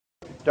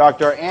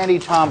Dr. Andy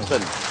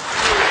Thomson.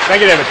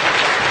 Thank you, David.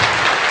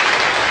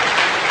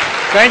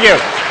 Thank you.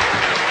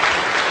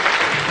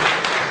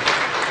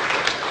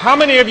 How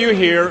many of you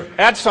here,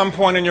 at some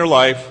point in your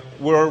life,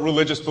 were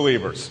religious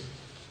believers?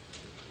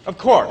 Of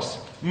course,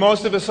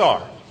 most of us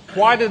are.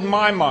 Why did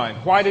my mind,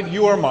 why did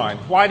your mind,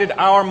 why did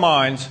our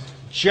minds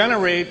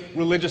generate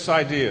religious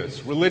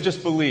ideas, religious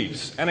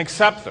beliefs, and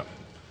accept them?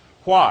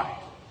 Why?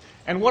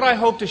 And what I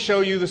hope to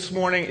show you this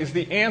morning is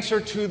the answer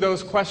to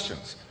those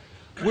questions.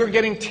 We're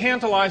getting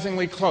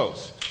tantalizingly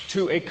close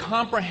to a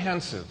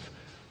comprehensive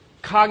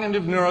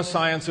cognitive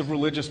neuroscience of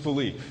religious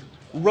belief,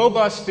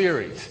 robust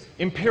theories,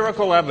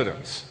 empirical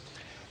evidence.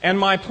 And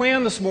my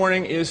plan this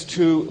morning is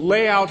to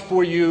lay out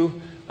for you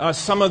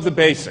some of the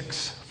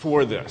basics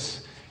for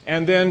this,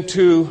 and then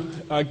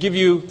to give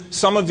you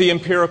some of the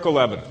empirical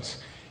evidence,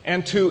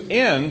 and to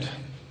end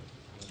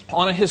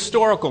on a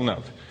historical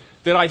note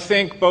that I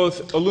think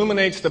both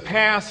illuminates the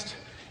past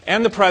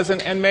and the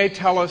present and may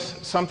tell us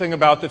something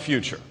about the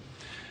future.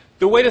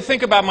 The way to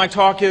think about my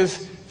talk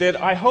is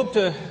that I hope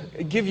to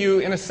give you,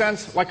 in a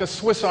sense, like a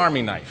Swiss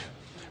Army knife.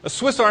 A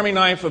Swiss Army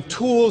knife of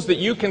tools that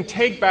you can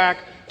take back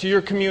to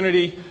your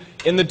community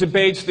in the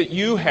debates that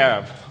you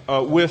have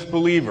with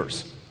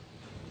believers.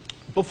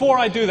 Before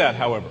I do that,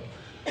 however,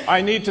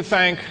 I need to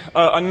thank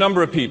a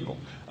number of people.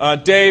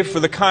 Dave for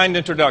the kind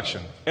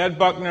introduction, Ed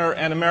Buckner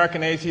and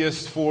American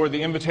Atheists for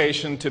the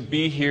invitation to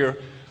be here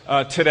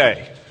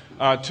today,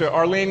 to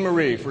Arlene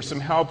Marie for some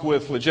help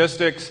with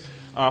logistics,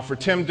 for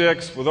Tim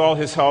Dix with all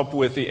his help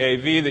with the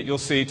AV that you'll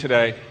see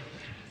today.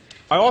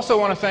 I also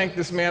want to thank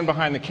this man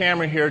behind the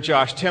camera here,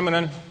 Josh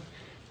Timonen,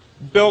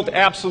 built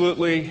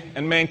absolutely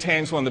and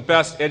maintains one of the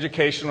best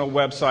educational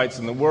websites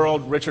in the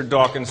world,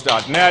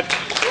 richarddawkins.net.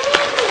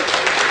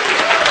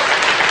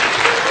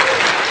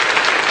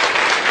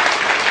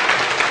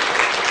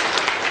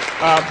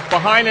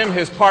 Behind him,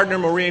 his partner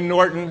Maureen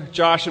Norton.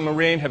 Josh and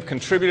Maureen have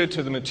contributed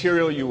to the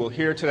material you will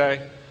hear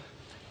today.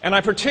 And I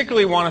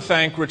particularly want to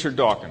thank Richard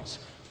Dawkins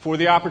for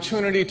the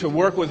opportunity to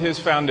work with his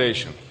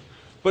foundation,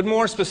 but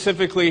more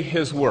specifically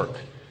his work.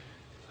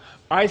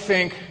 I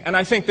think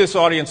this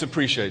audience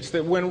appreciates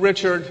that when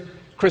Richard,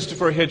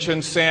 Christopher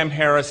Hitchens, Sam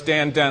Harris,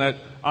 Dan Dennett,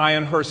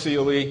 Ian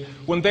Hersey,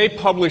 when they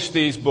publish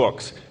these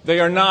books, they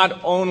are not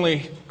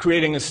only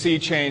creating a sea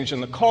change in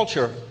the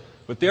culture,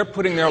 but they're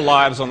putting their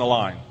lives on the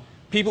line.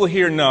 People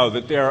here know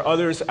that there are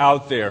others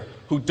out there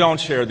who don't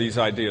share these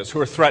ideas,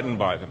 who are threatened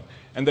by them.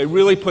 And they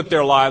really put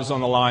their lives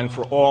on the line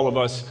for all of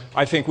us.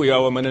 I think we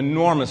owe them an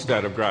enormous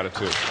debt of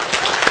gratitude.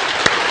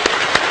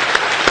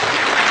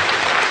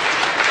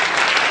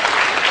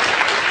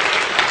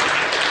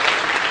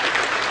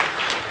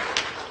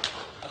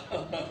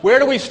 Where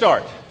do we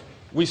start?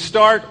 We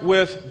start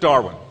with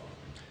Darwin.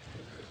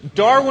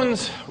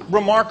 Darwin's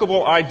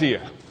remarkable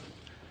idea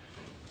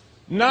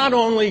not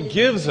only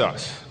gives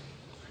us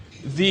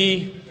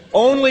the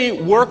only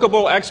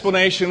workable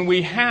explanation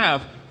we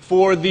have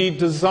for the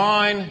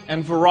design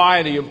and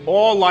variety of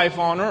all life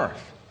on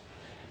Earth.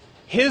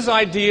 His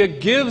idea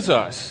gives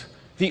us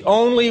the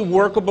only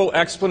workable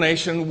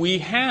explanation we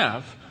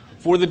have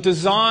for the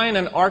design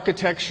and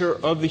architecture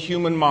of the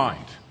human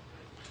mind.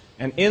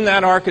 And in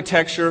that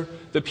architecture,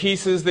 the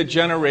pieces that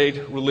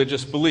generate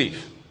religious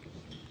belief.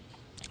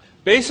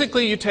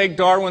 Basically, you take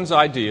Darwin's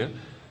idea,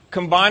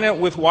 combine it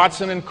with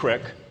Watson and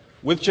Crick,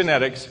 with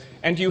genetics,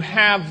 and you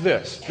have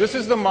this. This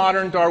is the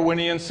modern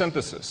Darwinian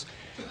synthesis.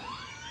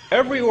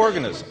 Every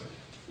organism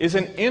is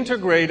an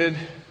integrated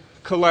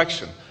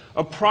collection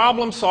of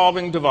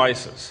problem-solving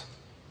devices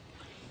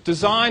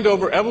designed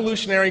over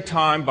evolutionary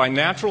time by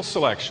natural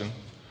selection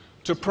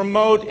to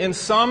promote in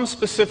some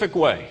specific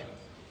way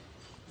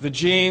the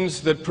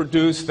genes that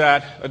produce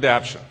that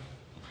adaptation.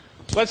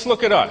 Let's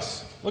look at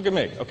us. Look at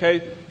me,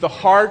 okay? The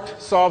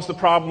heart solves the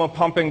problem of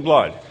pumping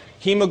blood.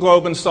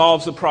 Hemoglobin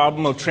solves the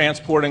problem of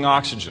transporting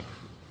oxygen.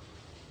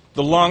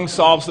 The lung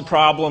solves the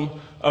problem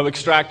of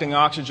extracting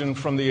oxygen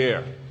from the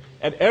air.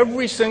 At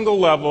every single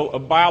level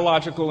of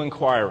biological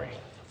inquiry,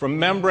 from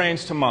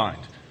membranes to mind,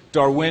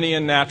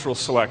 Darwinian natural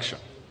selection.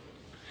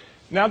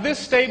 Now, this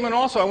statement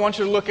also, I want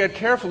you to look at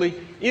carefully,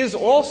 is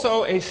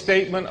also a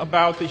statement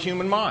about the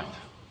human mind.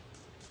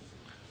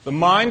 The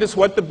mind is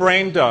what the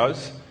brain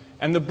does,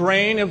 and the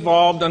brain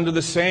evolved under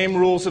the same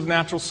rules of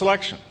natural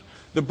selection.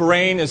 The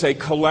brain is a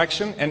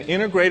collection, an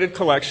integrated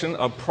collection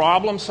of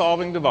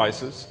problem-solving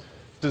devices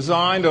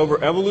designed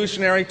over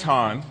evolutionary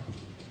time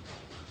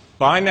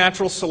by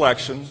natural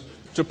selection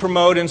to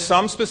promote in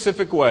some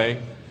specific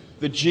way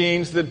the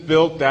genes that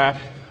built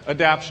that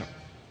adaptation.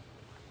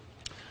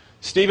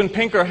 Steven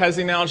Pinker has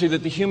the analogy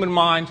that the human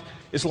mind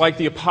is like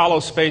the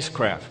Apollo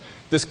spacecraft,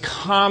 this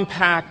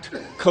compact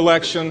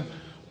collection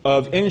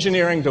of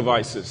engineering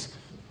devices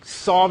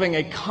solving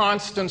a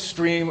constant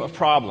stream of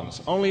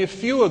problems, only a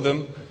few of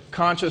them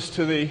conscious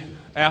to the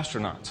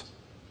astronauts.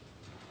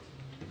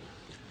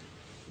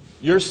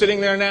 You're sitting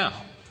there now.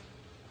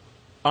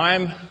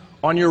 I'm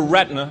on your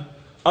retina,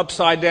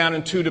 upside down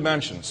in 2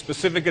 dimensions.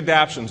 Specific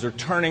adaptations are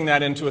turning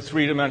that into a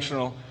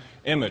 3-dimensional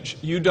image.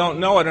 You don't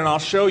know it, and I'll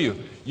show you.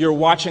 You're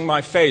watching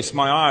my face,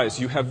 my eyes.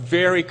 You have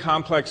very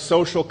complex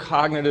social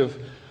cognitive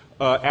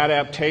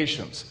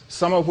adaptations,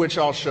 some of which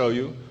I'll show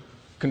you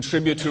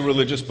contribute to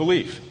religious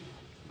belief.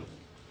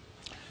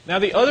 Now,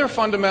 the other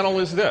fundamental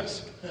is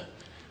this,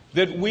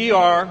 that we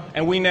are,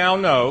 and we now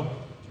know,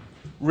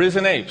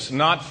 risen apes,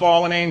 not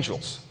fallen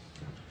angels.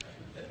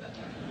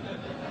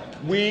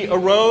 We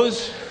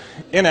arose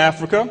in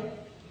Africa,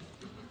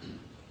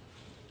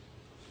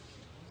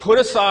 put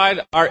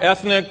aside our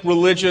ethnic,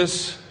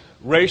 religious,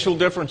 racial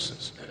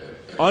differences.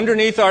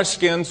 Underneath our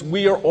skins,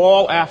 we are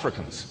all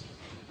Africans.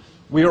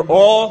 We are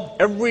all,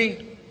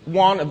 every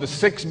one of the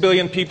 6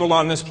 billion people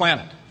on this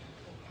planet.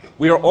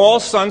 We are all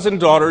sons and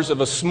daughters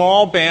of a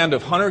small band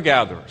of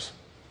hunter-gatherers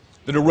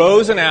that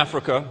arose in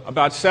Africa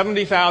about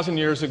 70,000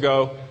 years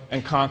ago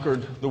and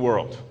conquered the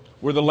world.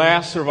 We're the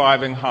last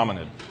surviving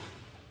hominid.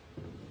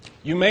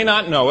 You may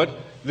not know it.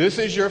 This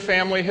is your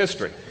family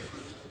history.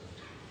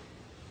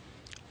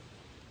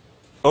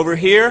 Over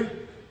here,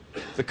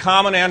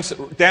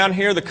 down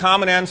here, the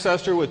common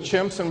ancestor with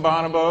chimps and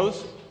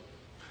bonobos.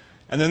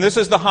 And then this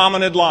is the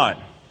hominid line.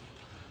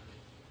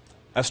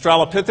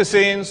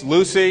 Australopithecines,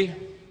 Lucy,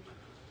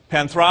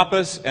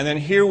 Panthropus, and then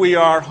here we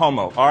are,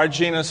 Homo, our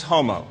genus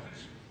Homo.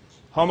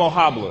 Homo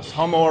habilis,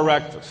 Homo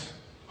erectus,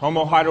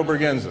 Homo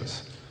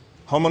heidelbergensis,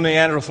 Homo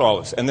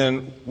neanderthalis, and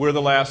then we're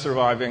the last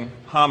surviving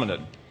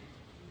hominid.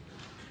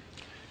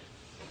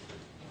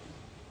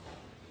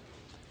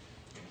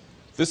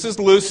 This is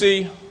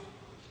Lucy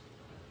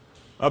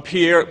up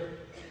here,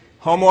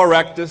 Homo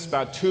erectus,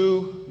 about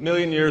 2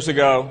 million years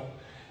ago,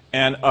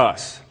 and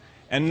us.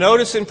 And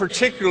notice in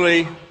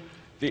particularly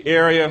the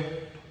area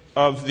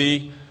of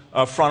the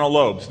frontal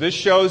lobes. This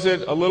shows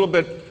it a little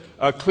bit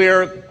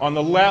clearer. On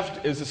the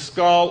left is the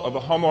skull of a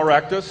Homo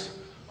erectus.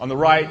 On the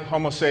right,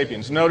 Homo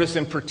sapiens. Notice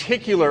in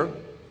particular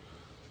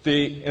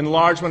the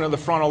enlargement of the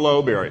frontal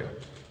lobe area.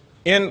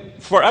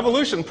 For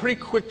evolution,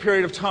 pretty quick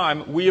period of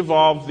time, we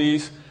evolved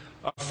these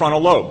frontal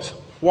lobes.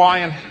 Why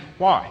and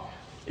why?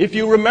 If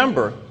you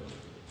remember,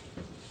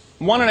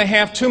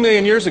 1.5, 2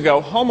 million years ago,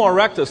 Homo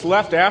erectus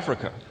left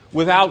Africa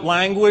without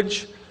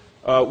language,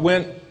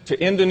 went to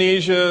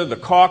Indonesia, the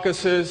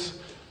Caucasus,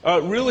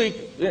 really,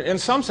 in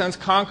some sense,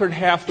 conquered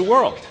half the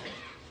world.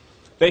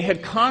 They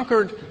had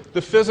conquered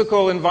the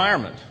physical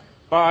environment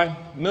by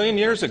 1 million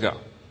years ago.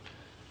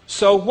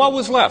 So what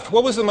was left?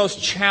 What was the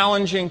most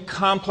challenging,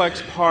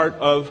 complex part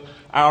of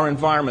our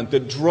environment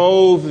that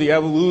drove the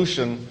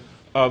evolution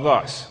of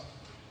us?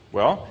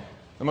 Well,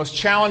 the most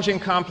challenging,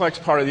 complex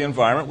part of the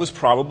environment was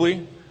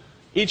probably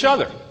each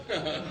other.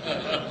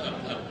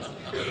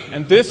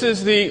 And this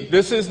is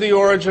the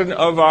origin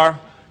of our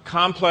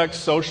complex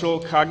social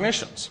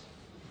cognitions.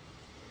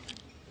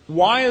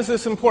 Why is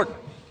this important?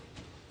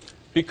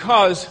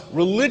 Because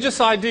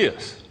religious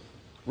ideas,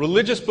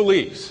 religious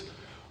beliefs,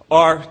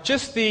 are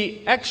just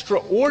the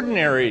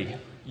extraordinary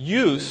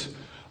use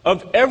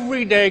of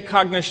everyday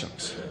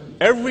cognitions,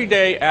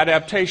 everyday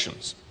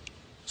adaptations,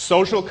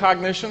 social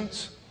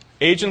cognitions,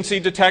 agency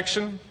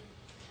detection,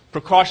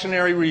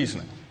 precautionary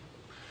reasoning.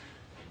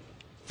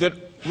 That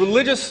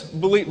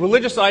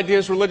religious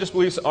ideas, religious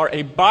beliefs are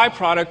a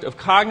byproduct of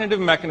cognitive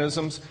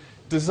mechanisms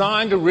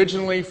designed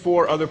originally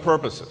for other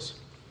purposes.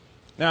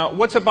 Now,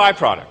 what's a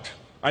byproduct?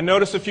 I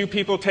notice a few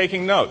people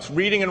taking notes.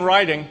 Reading and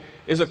writing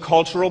is a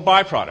cultural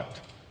byproduct.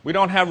 We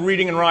don't have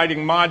reading and writing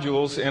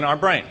modules in our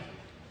brain.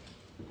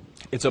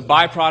 It's a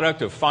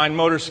byproduct of fine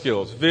motor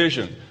skills,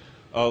 vision,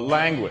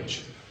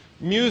 language.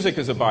 Music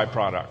is a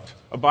byproduct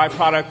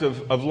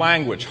of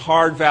language,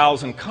 hard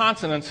vowels and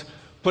consonants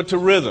put to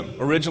rhythm,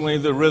 originally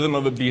the rhythm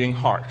of a beating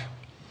heart.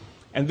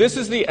 And this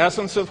is the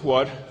essence of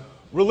what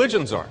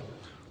religions are.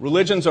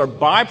 Religions are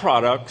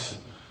byproducts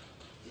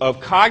of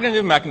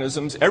cognitive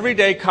mechanisms,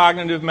 everyday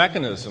cognitive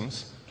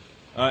mechanisms,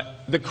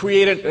 that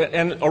created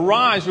and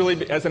arise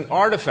really as an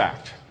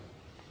artifact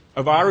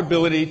of our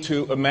ability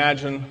to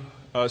imagine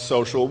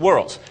social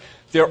worlds.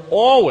 They're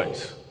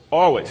always,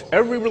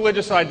 every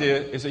religious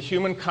idea is a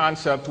human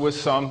concept with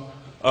some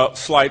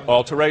slight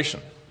alteration.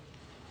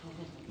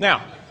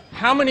 Now,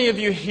 how many of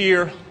you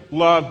here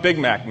love Big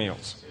Mac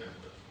meals?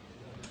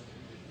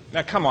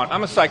 Now, come on,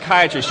 I'm a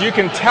psychiatrist. You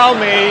can tell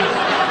me,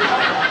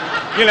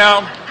 you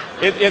know,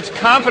 it's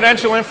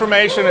confidential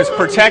information. It's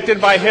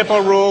protected by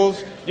HIPAA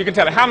rules. You can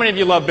tell me. How many of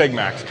you love Big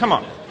Macs? Come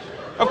on.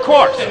 Of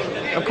course.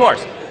 Of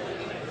course.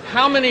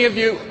 How many of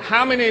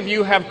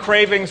you have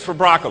cravings for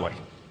broccoli?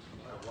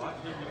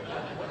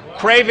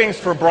 Cravings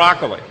for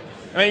broccoli.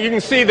 I mean, you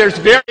can see there's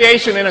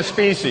variation in a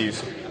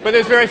species, but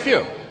there's very few.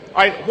 All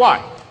right,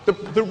 why?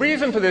 The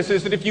reason for this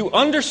is that if you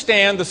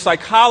understand the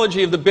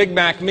psychology of the Big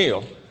Mac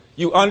meal,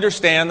 you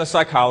understand the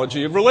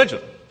psychology of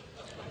religion.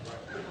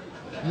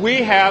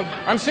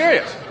 I'm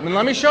serious. I mean,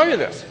 let me show you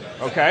this,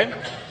 okay?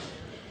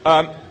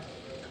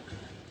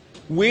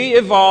 We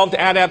evolved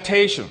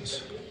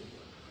adaptations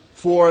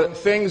for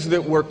things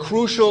that were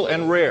crucial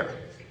and rare.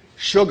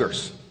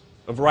 Sugars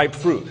of ripe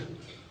fruit,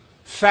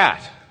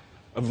 fat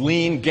of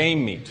lean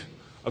game meat,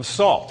 of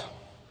salt.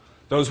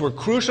 Those were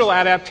crucial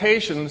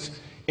adaptations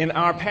in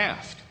our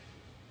past.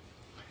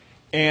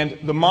 And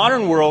the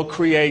modern world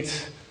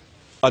creates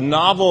a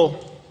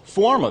novel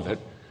form of it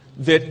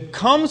that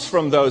comes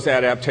from those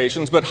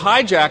adaptations, but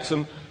hijacks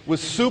them with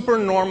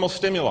supernormal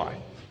stimuli.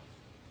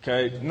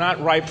 Okay?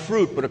 Not ripe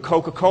fruit, but a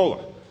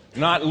Coca-Cola.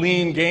 Not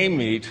lean game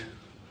meat,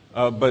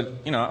 but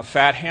a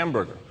fat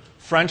hamburger.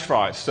 French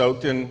fries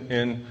soaked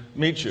in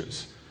meat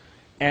juice.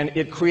 And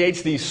it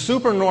creates these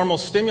supernormal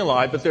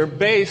stimuli, but they're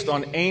based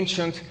on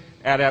ancient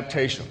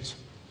adaptations.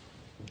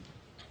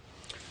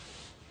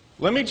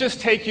 Let me just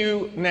take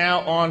you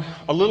now on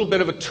a little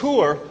bit of a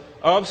tour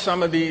of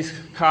some of these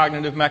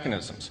cognitive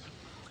mechanisms.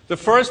 The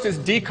first is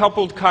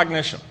decoupled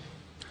cognition.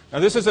 Now,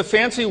 this is a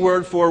fancy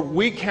word for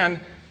we can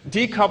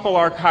decouple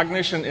our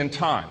cognition in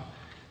time.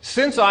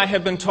 Since I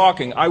have been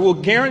talking, I will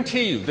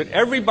guarantee you that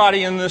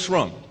everybody in this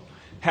room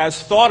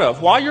has thought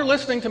of, while you're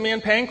listening to me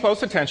and paying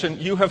close attention,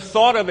 you have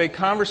thought of a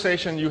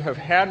conversation you have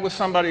had with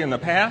somebody in the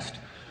past,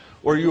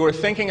 or you are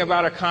thinking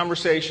about a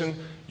conversation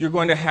you're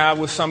going to have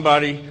with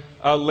somebody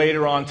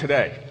later on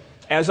today.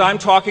 As I'm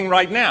talking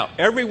right now,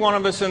 every one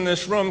of us in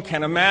this room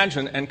can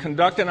imagine and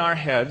conduct in our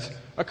heads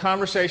a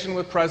conversation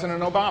with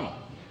President Obama.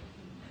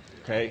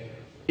 Okay?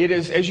 It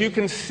is, as you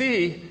can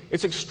see,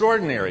 it's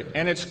extraordinary,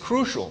 and it's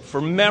crucial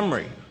for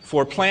memory,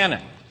 for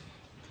planning.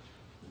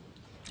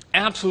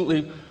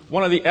 Absolutely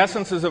one of the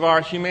essences of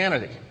our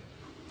humanity.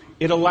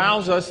 It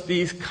allows us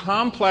these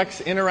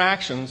complex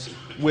interactions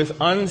with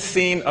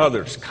unseen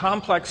others,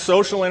 complex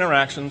social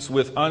interactions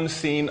with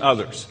unseen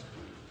others.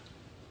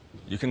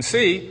 You can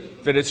see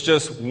that it's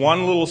just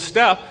one little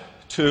step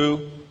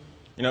to,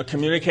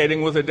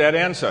 communicating with a dead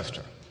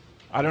ancestor.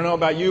 I don't know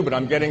about you, but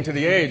I'm getting to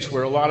the age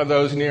where a lot of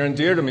those near and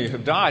dear to me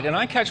have died, and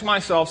I catch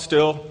myself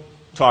still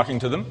talking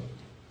to them.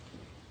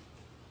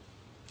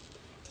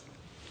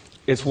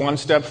 It's one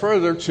step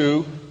further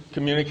to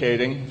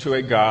communicating to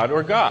a god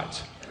or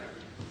gods.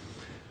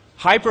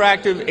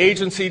 Hyperactive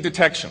agency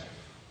detection.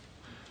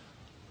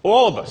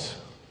 All of us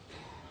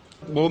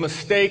will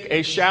mistake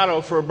a shadow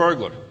for a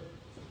burglar.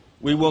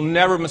 We will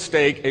never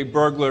mistake a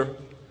burglar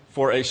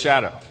for a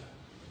shadow.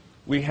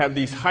 We have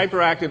these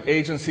hyperactive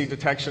agency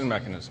detection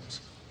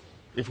mechanisms.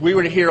 If we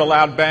were to hear a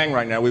loud bang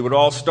right now, we would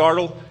all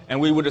startle, and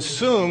we would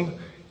assume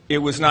it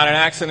was not an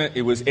accident,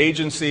 it was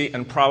agency,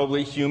 and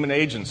probably human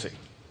agency.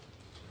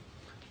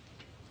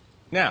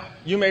 Now,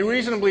 you may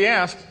reasonably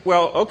ask,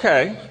 well,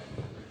 okay,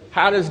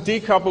 how does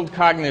decoupled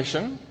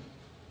cognition,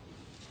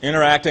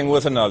 interacting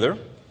with another,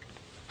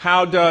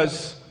 how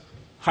does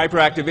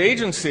hyperactive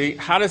agency,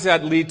 how does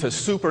that lead to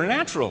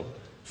supernatural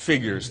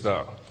figures,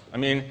 though? I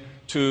mean,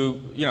 to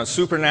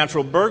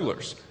supernatural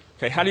burglars.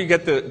 Okay, how do you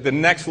get the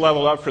next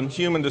level up from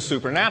human to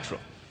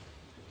supernatural?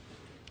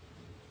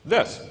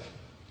 This.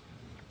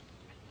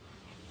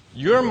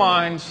 Your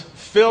minds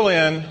fill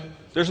in,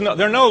 there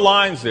are no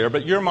lines there,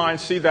 but your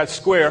minds see that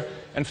square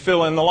and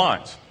fill in the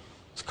lines.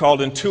 It's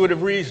called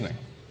intuitive reasoning.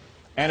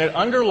 And it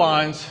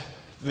underlines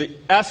the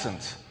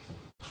essence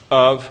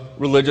of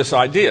religious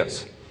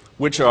ideas,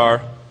 which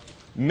are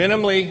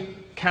minimally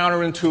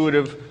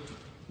counterintuitive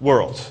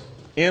worlds,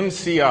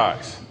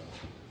 MCIs.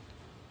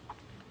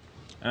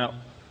 Now,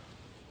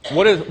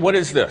 what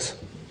is this?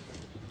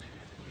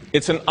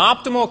 It's an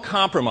optimal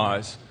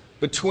compromise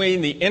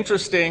between the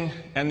interesting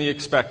and the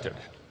expected.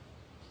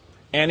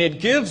 And it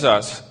gives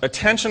us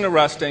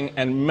attention-arresting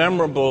and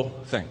memorable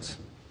things.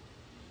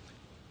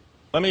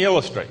 Let me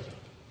illustrate.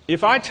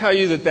 If I tell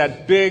you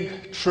that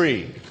big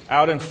tree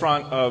out in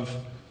front of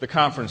the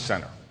conference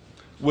center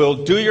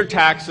will do your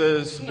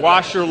taxes,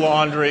 wash your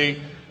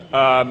laundry,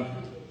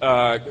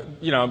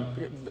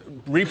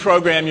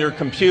 reprogram your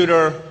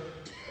computer,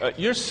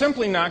 you're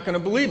simply not going to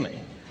believe me.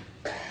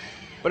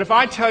 But if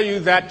I tell you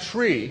that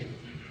tree,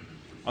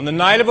 on the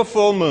night of a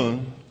full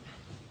moon,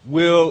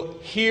 will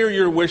hear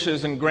your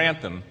wishes and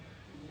grant them,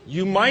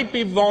 you might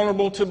be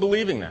vulnerable to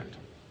believing that.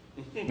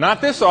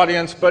 Not this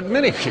audience, but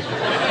many people.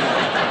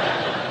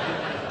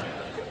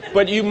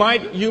 But you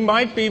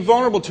might be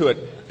vulnerable to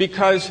it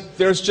because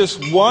there's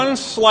just one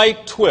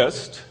slight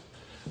twist,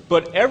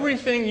 but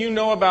everything you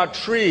know about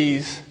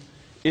trees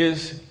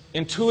is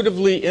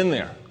intuitively in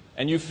there,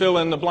 and you fill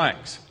in the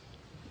blanks.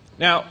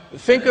 Now,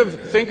 think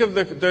of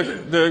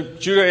the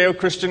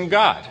Judeo-Christian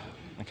God.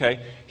 Okay?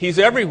 He's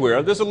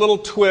everywhere. There's a little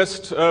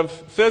twist of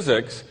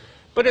physics,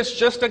 but it's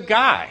just a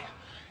guy.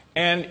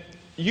 And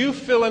you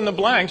fill in the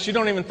blanks. You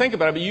don't even think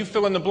about it, but you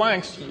fill in the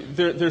blanks.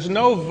 There's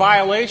no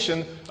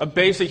violation of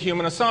basic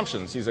human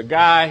assumptions. He's a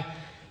guy.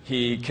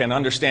 He can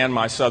understand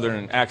my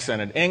southern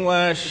accented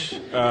English.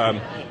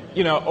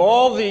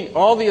 All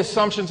the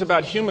assumptions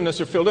about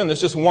humanness are filled in.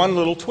 There's just one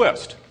little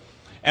twist.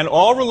 And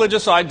all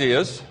religious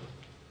ideas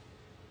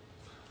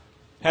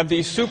have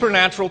these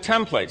supernatural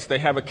templates. They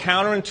have a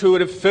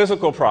counterintuitive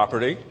physical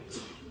property,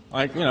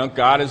 like,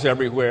 God is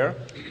everywhere.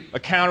 A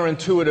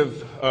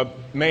counterintuitive,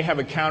 may have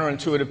a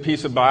counterintuitive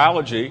piece of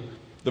biology,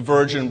 the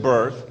virgin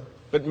birth,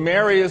 but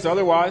Mary is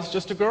otherwise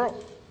just a girl.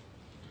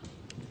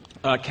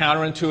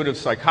 Counterintuitive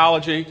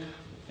psychology,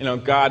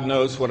 God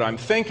knows what I'm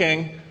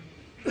thinking,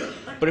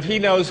 but if he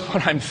knows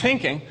what I'm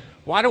thinking,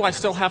 why do I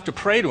still have to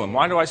pray to him?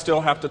 Why do I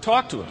still have to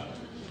talk to him?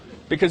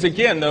 Because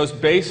again, those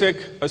basic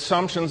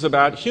assumptions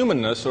about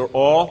humanness are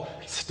all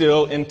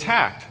still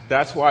intact.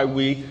 That's why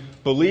we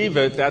believe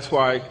it, that's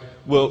why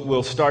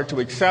we'll start to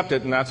accept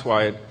it, and that's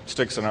why it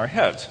sticks in our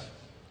heads.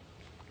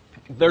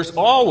 There's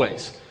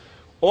always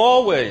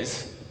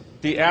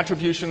the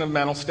attribution of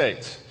mental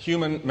states,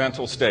 human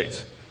mental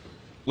states.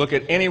 Look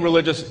at any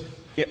religious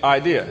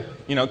idea.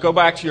 Go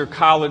back to your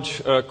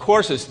college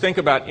courses, think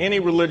about any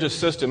religious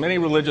system, any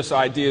religious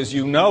ideas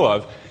you know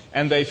of,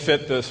 and they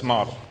fit this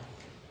model.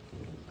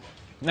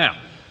 Now,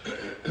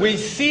 we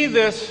see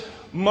this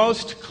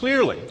most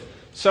clearly,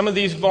 some of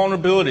these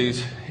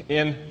vulnerabilities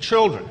in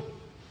children.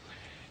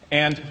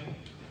 And,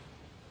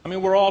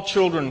 we're all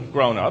children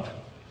grown up.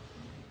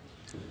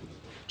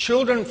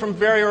 Children from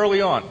very early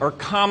on are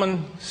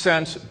common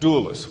sense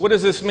dualists. What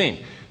does this mean?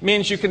 It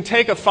means you can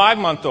take a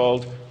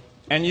 5-month-old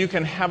and you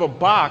can have a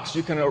box,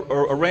 you can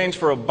arrange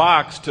for a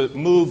box to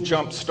move,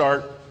 jump,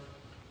 start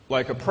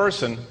like a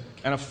person,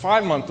 and a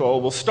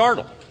 5-month-old will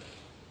startle.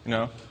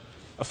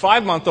 A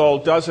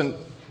 5-month-old doesn't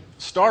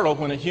startle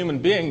when a human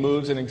being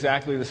moves in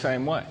exactly the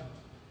same way.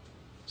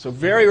 So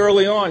very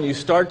early on, you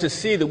start to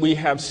see that we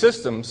have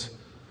systems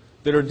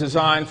that are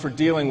designed for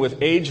dealing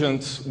with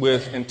agents,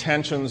 with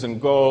intentions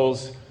and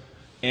goals,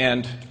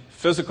 and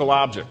physical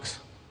objects.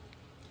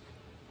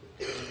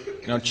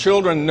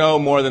 Children know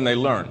more than they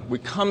learn. We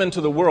come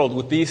into the world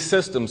with these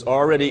systems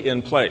already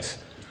in place.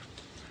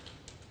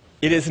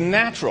 It is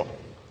natural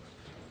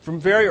from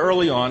very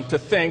early on to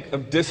think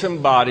of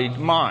disembodied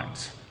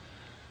minds.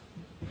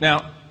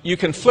 Now, you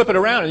can flip it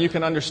around and you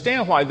can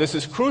understand why this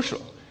is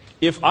crucial.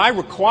 If I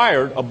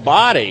required a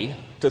body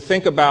to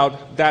think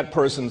about that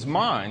person's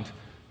mind,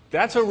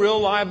 that's a real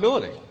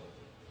liability.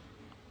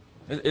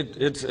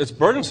 It's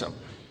burdensome.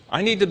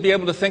 I need to be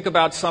able to think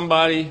about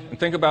somebody and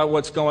think about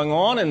what's going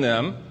on in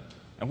them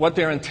and what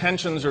their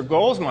intentions or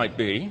goals might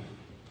be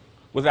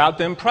without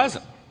them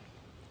present.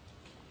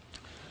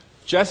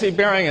 Jesse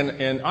Baring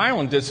in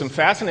Ireland did some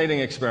fascinating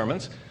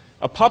experiments,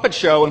 a puppet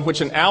show in which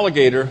an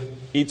alligator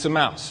eats a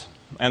mouse.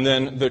 And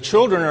then the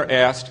children are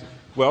asked,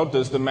 well,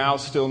 does the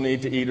mouse still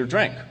need to eat or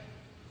drink?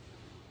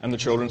 And the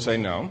children say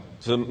no.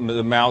 Is the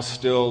mouse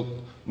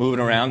still moving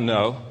around?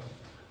 No.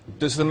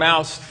 Does the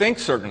mouse think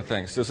certain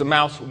things? Does the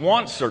mouse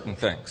want certain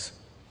things?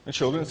 The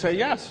children say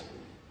yes.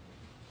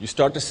 You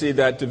start to see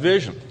that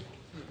division.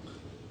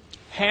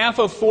 Half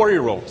of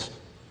 4-year-olds,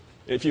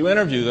 if you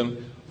interview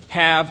them,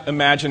 have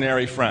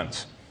imaginary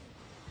friends.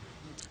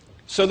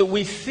 So that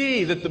we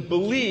see that the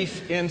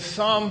belief in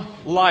some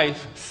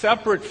life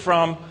separate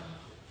from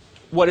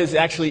what is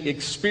actually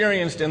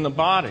experienced in the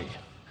body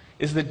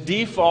is the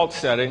default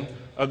setting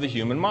of the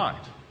human mind.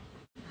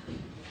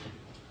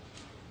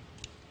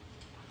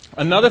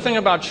 Another thing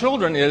about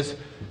children is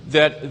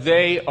that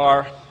they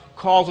are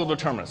causal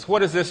determinists. What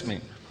does this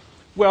mean?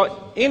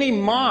 Well, any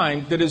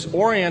mind that is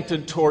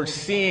oriented towards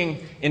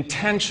seeing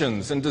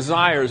intentions and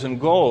desires and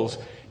goals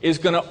is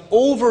going to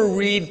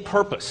overread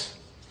purpose.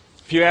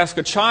 If you ask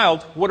a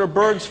child, what are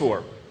birds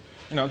for?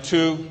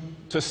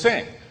 To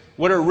sing.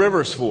 What are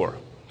rivers for?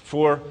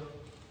 For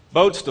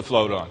boats to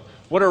float on.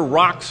 What are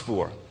rocks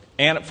for?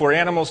 And for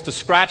animals to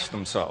scratch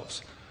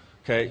themselves.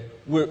 Okay?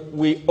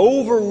 We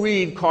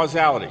overread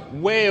causality,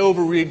 way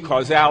overread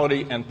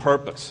causality and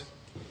purpose.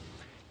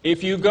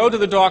 If you go to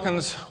the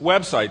Dawkins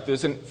website,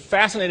 there's a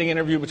fascinating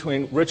interview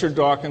between Richard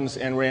Dawkins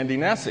and Randy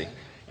Nesse.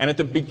 And at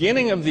the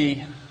beginning of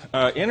the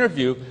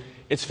interview,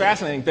 it's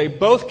fascinating. They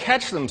both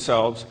catch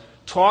themselves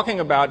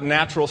talking about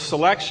natural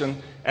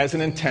selection as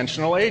an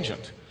intentional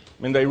agent.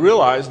 They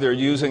realize they're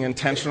using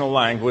intentional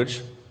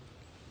language,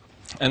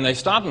 and they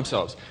stop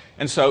themselves.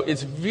 And so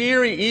it's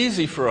very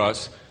easy for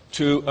us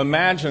to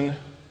imagine,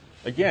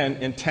 again,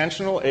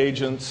 intentional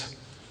agents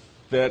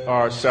that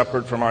are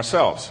separate from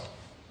ourselves.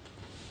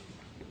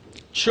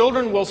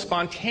 Children will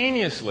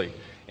spontaneously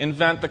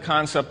invent the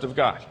concept of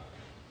God.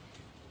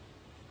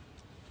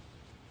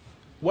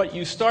 What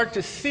you start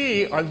to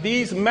see are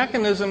these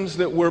mechanisms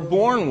that we're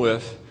born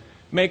with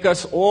make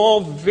us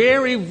all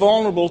very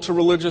vulnerable to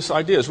religious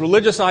ideas.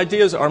 Religious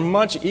ideas are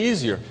much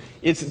easier.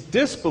 It's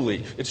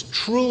disbelief. It's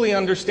truly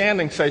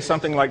understanding, say,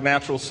 something like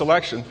natural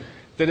selection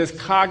that is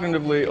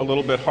cognitively a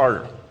little bit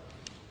harder.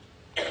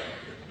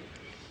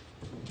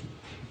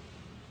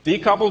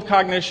 Decoupled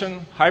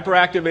cognition,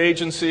 hyperactive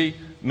agency,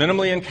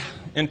 minimally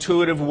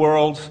intuitive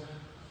worlds,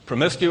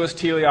 promiscuous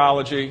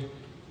teleology,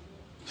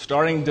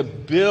 starting to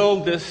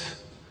build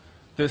this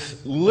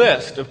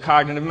list of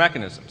cognitive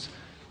mechanisms.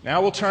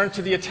 Now we'll turn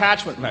to the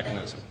attachment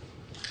mechanism.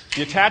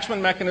 The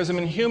attachment mechanism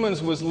in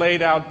humans was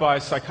laid out by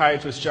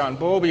psychiatrist John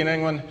Bowlby in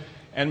England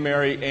and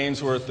Mary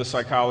Ainsworth, the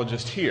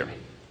psychologist here.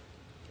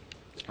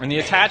 And the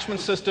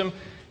attachment system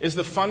is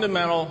the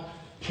fundamental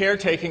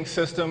caretaking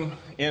system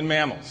in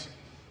mammals.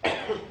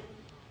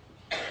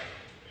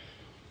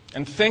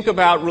 And think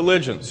about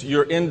religions.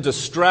 You're in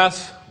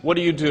distress. What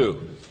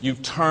do? You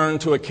turn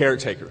to a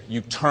caretaker.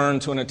 You turn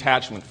to an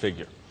attachment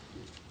figure.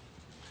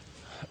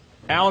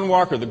 Alan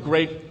Walker, the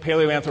great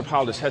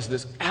paleoanthropologist, has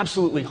this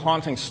absolutely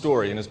haunting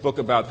story in his book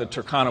about the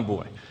Turkana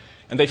boy.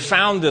 And they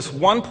found this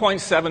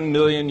 1.7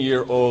 million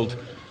year old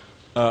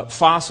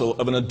fossil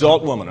of an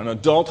adult woman, an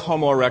adult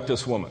Homo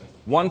erectus woman,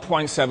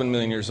 1.7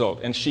 million years old.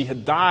 And she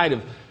had died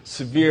of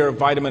severe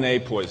vitamin A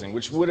poisoning,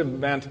 which would have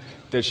meant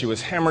that she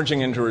was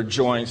hemorrhaging into her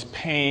joints,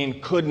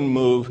 pain, couldn't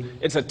move.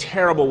 It's a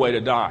terrible way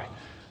to die.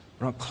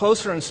 But on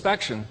closer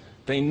inspection,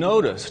 they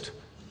noticed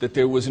that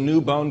there was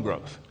new bone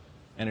growth,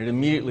 and it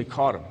immediately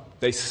caught them.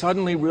 They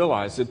suddenly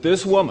realized that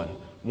this woman,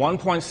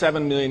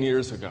 1.7 million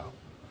years ago,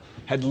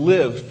 had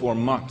lived for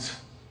months,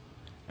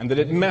 and that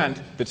it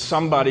meant that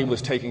somebody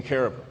was taking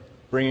care of her,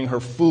 bringing her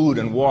food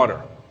and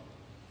water,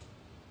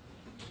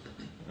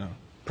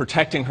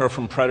 protecting her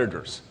from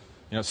predators,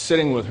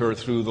 sitting with her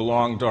through the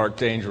long, dark,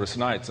 dangerous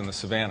nights in the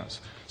savannas.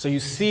 So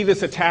you see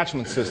this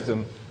attachment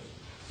system,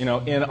 in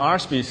our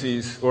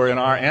species or in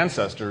our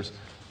ancestors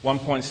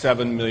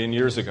 1.7 million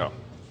years ago.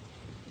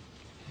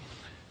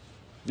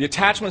 The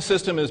attachment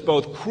system is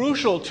both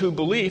crucial to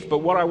belief, but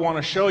what I want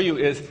to show you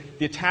is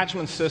the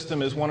attachment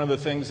system is one of the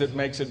things that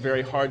makes it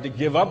very hard to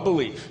give up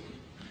belief.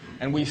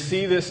 And we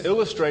see this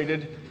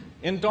illustrated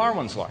in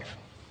Darwin's life.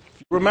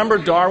 If you remember,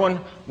 Darwin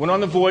went on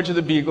the voyage of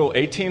the Beagle,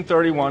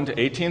 1831 to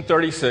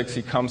 1836.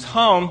 He comes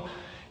home,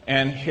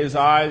 and his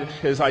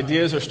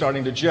ideas are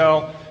starting to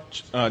gel.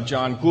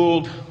 John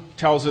Gould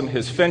tells him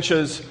his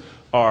finches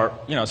are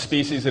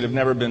species that have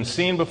never been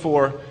seen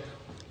before.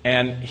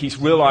 And he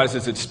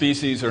realizes that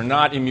species are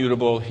not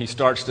immutable. He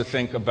starts to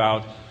think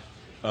about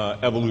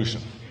evolution.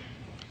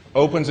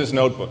 Opens his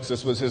notebooks.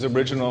 This was his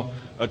original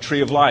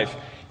Tree of Life.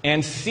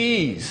 And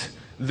sees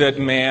that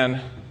man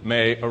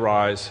may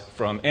arise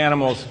from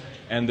animals,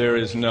 and there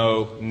is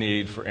no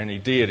need for any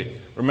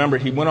deity. Remember,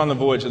 he went on the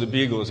voyage of the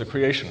Beagle as a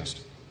creationist.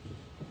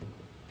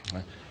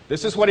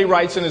 This is what he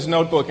writes in his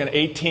notebook in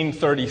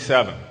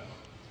 1837.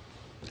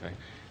 Okay.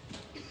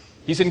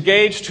 He's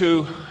engaged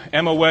to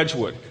Emma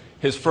Wedgwood,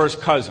 his first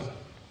cousin.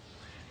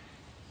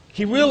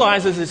 He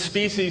realizes that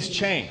species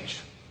change.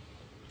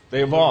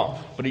 They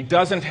evolve, but he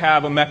doesn't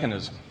have a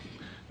mechanism.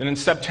 And in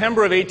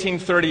September of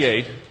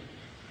 1838,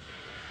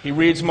 he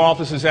reads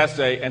Malthus's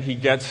essay and he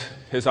gets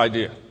his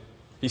idea.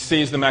 He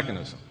sees the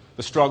mechanism,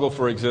 the struggle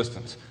for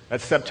existence.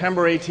 That's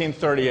September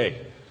 1838.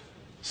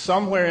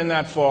 Somewhere in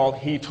that fall,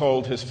 he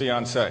told his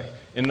fiancée.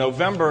 In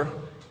November,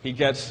 he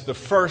gets the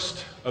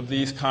first of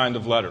these kind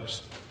of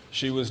letters.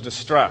 She was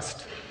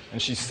distressed.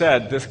 And she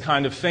said this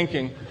kind of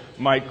thinking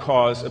might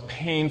cause a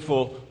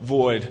painful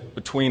void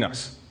between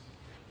us.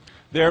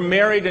 They're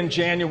married in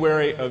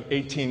January of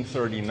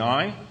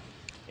 1839.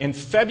 In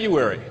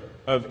February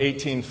of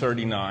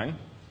 1839,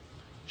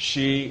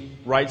 she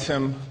writes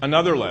him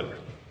another letter.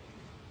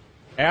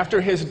 After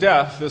his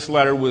death, this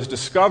letter was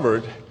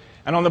discovered,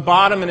 and on the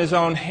bottom in his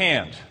own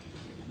hand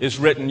is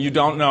written, "You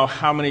don't know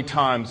how many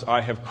times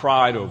I have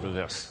cried over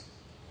this."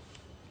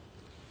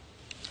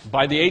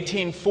 By the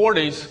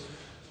 1840s,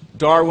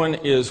 Darwin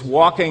is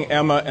walking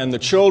Emma and the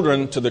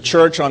children to the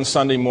church on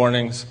Sunday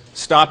mornings,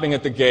 stopping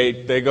at the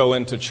gate. They go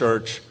into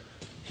church.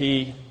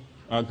 He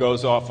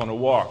goes off on a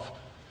walk.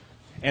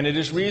 And it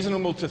is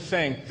reasonable to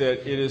think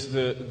that it is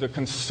the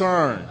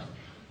concern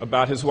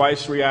about his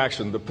wife's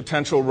reaction, the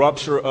potential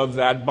rupture of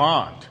that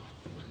bond,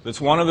 that's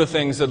one of the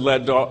things that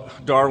led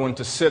Darwin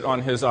to sit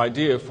on his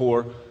idea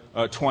for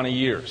 20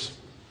 years.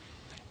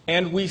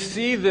 And we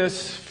see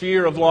this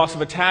fear of loss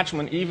of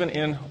attachment even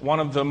in one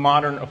of the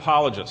modern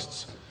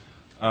apologists,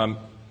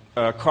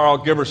 Carl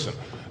Giberson,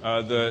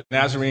 the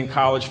Nazarene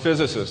College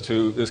physicist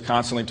who is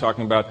constantly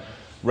talking about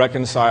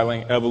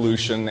reconciling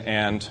evolution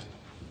and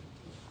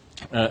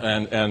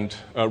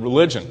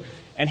religion.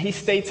 And he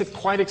states it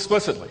quite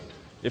explicitly.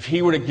 If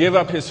he were to give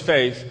up his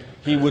faith,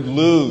 he would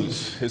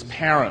lose his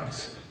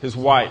parents, his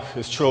wife,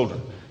 his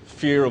children.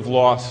 Fear of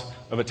loss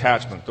of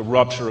attachment, the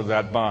rupture of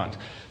that bond.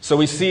 So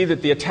we see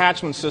that the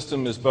attachment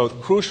system is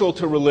both crucial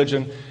to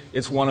religion,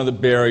 it's one of the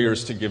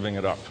barriers to giving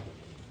it up.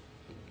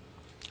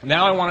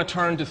 Now I want to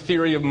turn to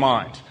theory of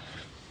mind.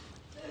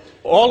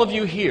 All of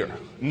you here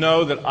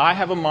know that I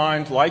have a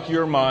mind like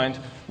your mind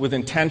with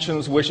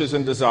intentions, wishes,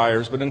 and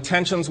desires, but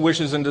intentions,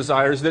 wishes, and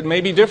desires that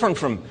may be different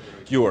from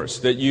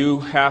yours, that you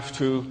have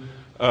to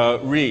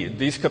read.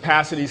 These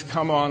capacities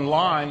come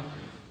online,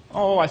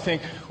 I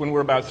think when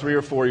we're about 3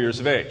 or 4 years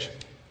of age.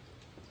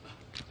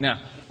 Now,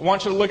 I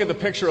want you to look at the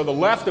picture on the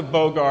left of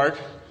Bogart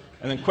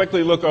and then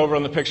quickly look over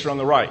on the picture on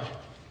the right.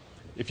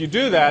 If you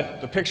do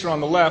that, the picture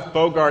on the left,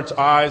 Bogart's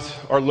eyes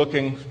are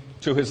looking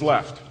to his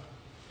left.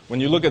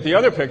 When you look at the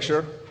other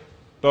picture,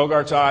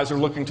 Bogart's eyes are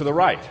looking to the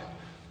right.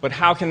 But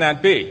how can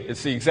that be?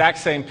 It's the exact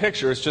same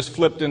picture, it's just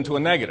flipped into a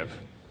negative.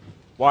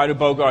 Why do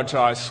Bogart's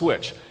eyes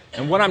switch?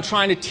 And what I'm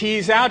trying to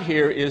tease out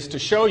here is to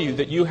show you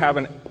that you have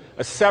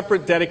a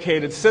separate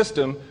dedicated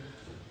system.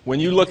 When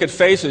you look at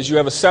faces, you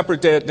have a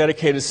separate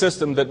dedicated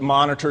system that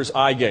monitors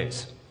eye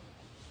gaze.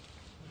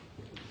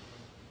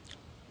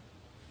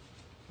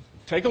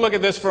 Take a look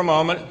at this for a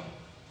moment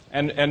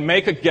and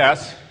make a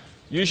guess.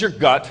 Use your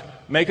gut.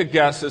 Make a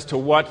guess as to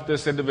what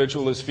this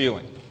individual is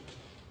feeling.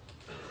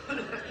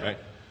 Okay.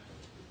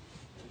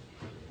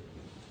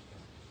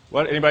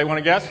 What? Anybody want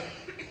to guess?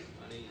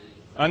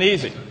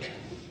 Uneasy. Uneasy.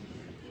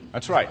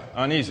 That's right.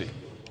 Uneasy.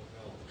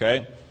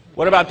 Okay.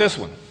 What about this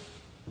one?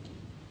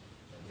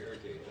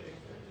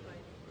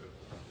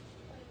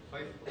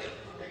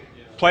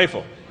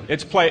 Playful.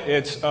 It's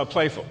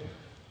playful.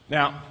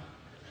 Now,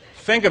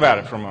 think about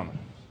it for a moment.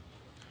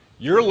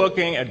 You're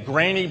looking at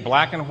grainy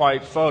black and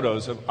white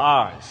photos of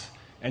eyes,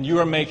 and you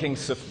are making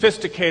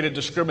sophisticated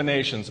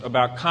discriminations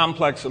about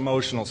complex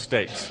emotional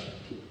states.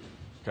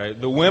 Okay?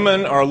 The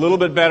women are a little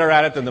bit better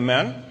at it than the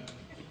men,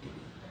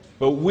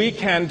 but we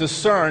can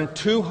discern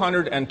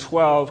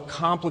 212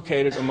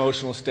 complicated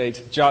emotional states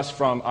just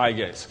from eye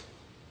gaze.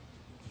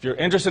 If you're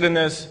interested in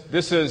this,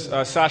 this is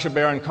Sacha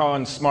Baron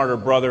Cohen's smarter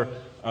brother,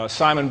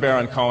 Simon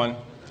Baron Cohen,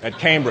 at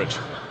Cambridge.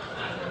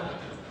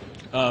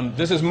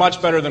 This is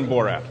much better than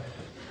Borat.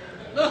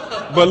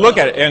 But look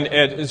at it, and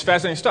it's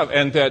fascinating stuff.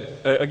 And that,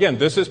 again,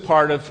 this is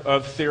part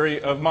of theory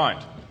of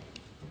mind.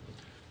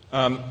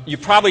 You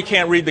probably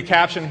can't read the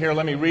caption here.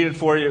 Let me read it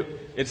for you.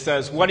 It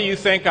says, "What do you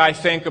think I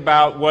think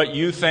about what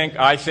you think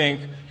I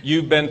think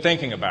you've been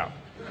thinking about?"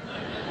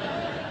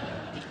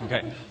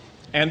 Okay.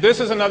 And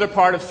this is another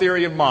part of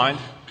theory of mind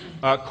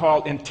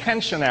called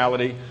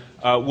intentionality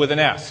with an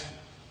S.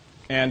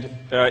 And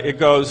it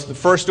goes, the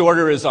first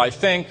order is I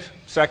think,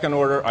 second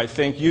order, I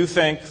think you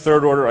think,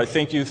 third order, I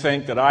think you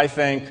think that I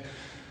think,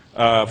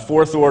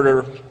 fourth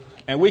order,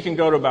 and we can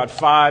go to about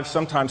 5,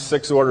 sometimes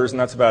 6 orders, and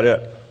that's about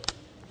it.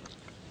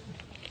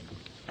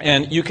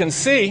 And you can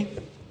see,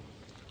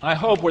 I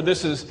hope, where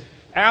this is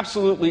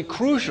absolutely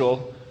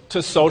crucial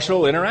to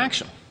social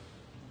interaction.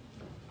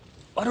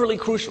 Utterly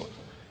crucial.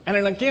 And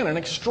again, an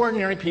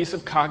extraordinary piece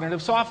of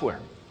cognitive software.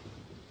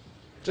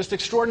 Just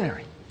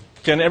extraordinary.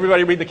 Can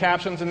everybody read the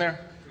captions in there?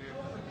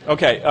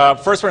 Okay,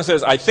 first one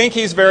says, "I think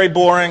he's very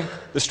boring."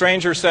 The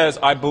stranger says,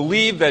 "I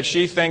believe that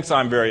she thinks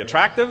I'm very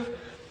attractive."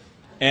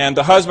 And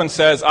the husband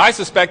says, "I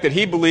suspect that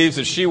he believes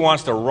that she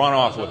wants to run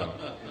off with him."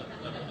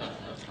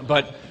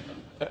 But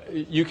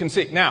you can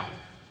see. Now,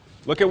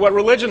 look at what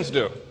religions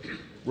do.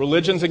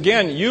 Religions,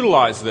 again,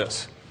 utilize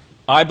this.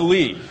 I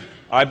believe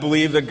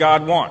that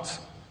God wants.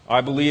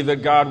 I believe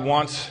that God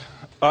wants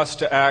us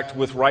to act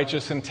with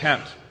righteous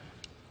intent.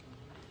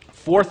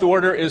 Fourth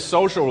order is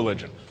social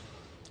religion.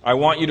 I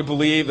want you to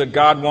believe that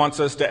God wants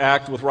us to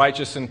act with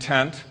righteous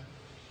intent.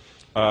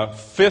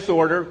 Fifth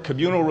order,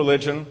 communal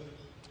religion.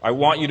 I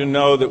want you to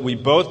know that we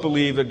both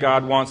believe that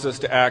God wants us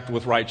to act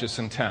with righteous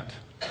intent.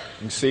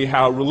 You see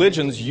how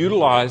religions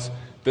utilize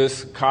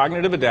this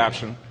cognitive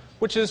adaptation,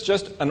 which is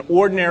just an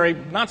ordinary,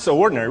 not so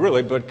ordinary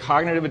really, but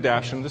cognitive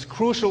adaptation that's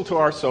crucial to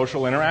our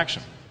social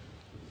interaction.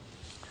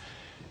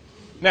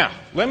 Now,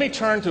 let me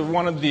turn to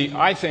one of the,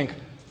 I think,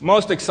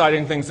 most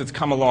exciting things that's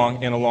come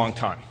along in a long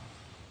time.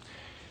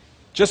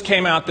 Just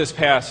came out this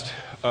past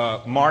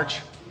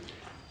March,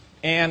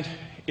 and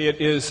it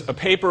is a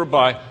paper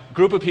by a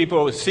group of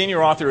people. The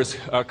senior author is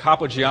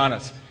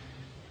Kapogiannis.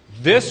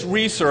 This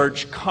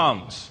research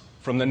comes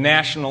from the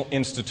National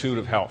Institute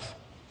of Health,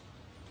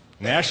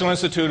 National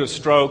Institute of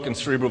Stroke and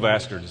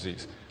Cerebrovascular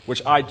Disease,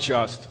 which I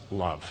just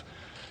love.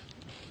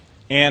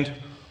 And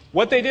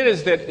what they did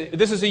is that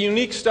this is a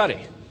unique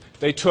study.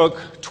 They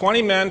took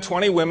 20 men,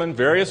 20 women,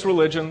 various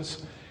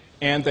religions,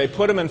 and they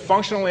put them in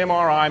functional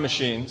MRI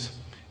machines,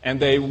 and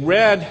they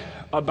read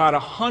about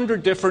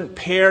 100 different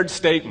paired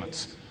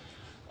statements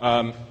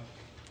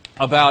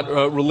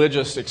about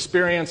religious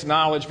experience,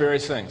 knowledge,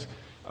 various things.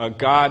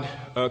 God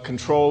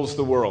controls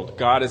the world.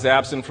 God is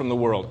absent from the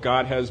world.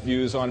 God has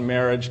views on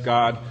marriage.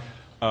 God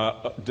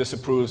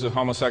disapproves of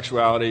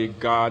homosexuality.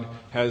 God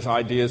has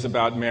ideas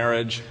about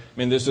marriage. I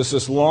mean, there's just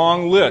this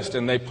long list,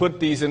 and they put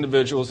these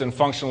individuals in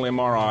functional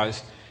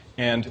MRIs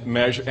and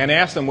measure and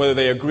asked them whether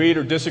they agreed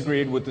or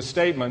disagreed with the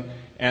statement,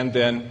 and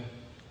then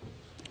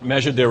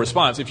measured their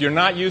response. If you're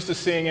not used to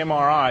seeing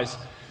MRIs,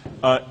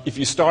 if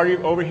you start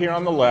over here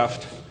on the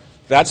left,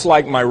 that's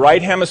like my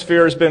right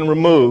hemisphere has been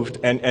removed,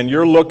 and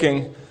you're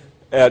looking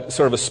at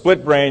sort of a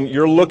split brain.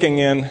 You're looking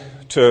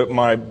into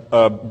my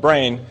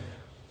brain,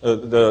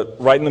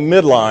 right in the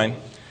midline,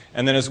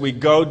 and then as we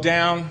go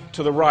down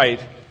to the right,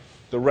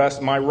 the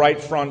rest, my right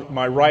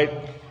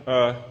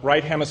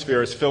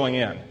hemisphere is filling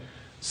in.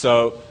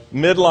 So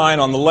midline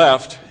on the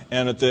left,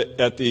 and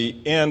at the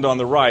end on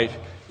the right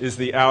is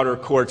the outer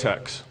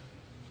cortex.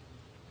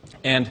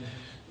 And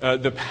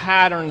the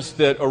patterns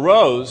that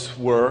arose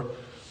were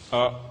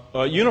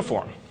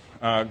uniform.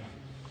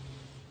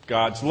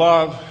 God's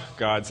love,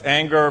 God's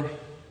anger,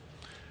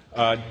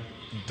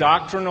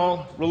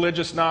 doctrinal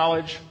religious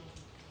knowledge,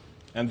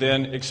 and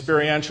then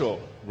experiential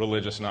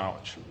religious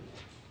knowledge.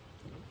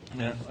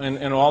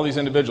 And all these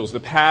individuals, the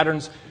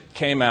patterns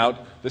came out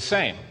the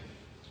same.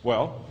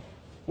 Well,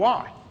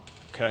 why?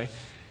 Okay.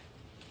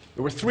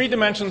 There were 3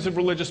 dimensions of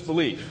religious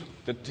belief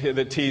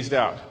that teased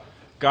out.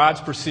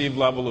 God's perceived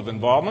level of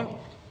involvement,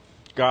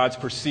 God's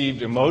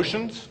perceived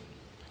emotions,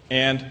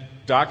 and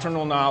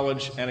doctrinal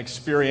knowledge and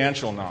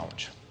experiential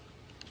knowledge.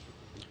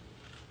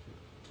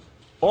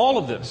 All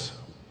of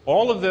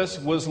this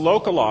was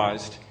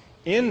localized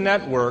in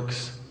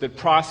networks that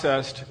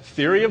processed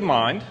theory of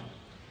mind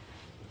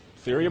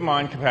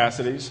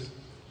capacities,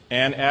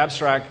 and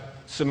abstract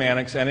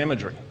semantics and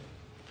imagery.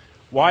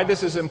 Why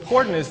this is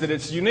important is that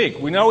it's unique.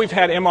 We know we've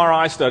had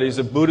MRI studies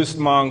of Buddhist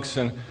monks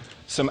and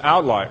some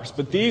outliers,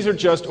 but these are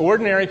just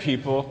ordinary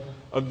people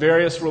of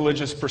various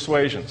religious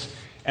persuasions.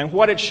 And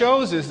what it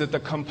shows is that the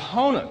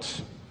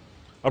components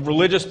of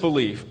religious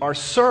belief are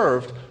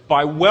served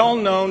by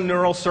well-known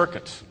neural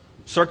circuits,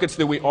 circuits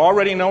that we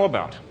already know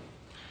about,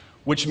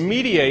 which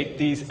mediate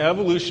these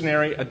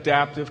evolutionary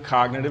adaptive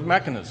cognitive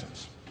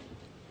mechanisms.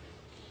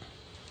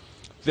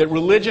 That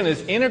religion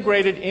is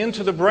integrated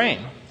into the brain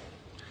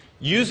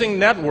using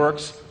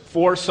networks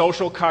for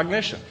social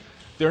cognition.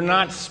 They're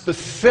not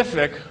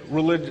specific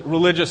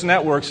religious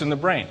networks in the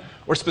brain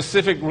or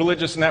specific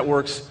religious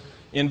networks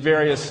in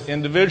various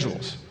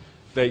individuals.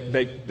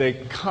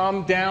 They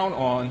come down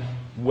on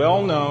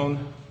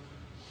well-known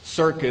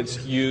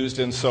circuits used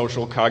in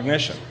social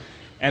cognition.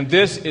 And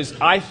this is,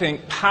 I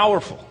think,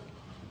 powerful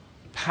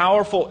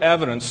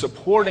evidence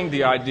supporting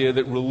the idea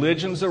that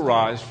religions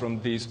arise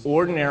from these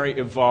ordinary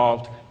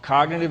evolved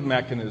cognitive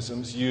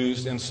mechanisms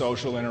used in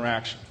social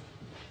interaction.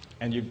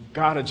 And you've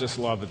got to just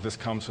love that this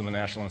comes from the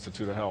National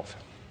Institute of Health.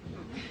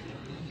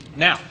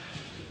 Now,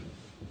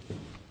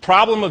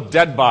 problem of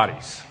dead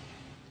bodies.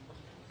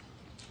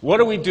 What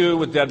do we do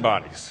with dead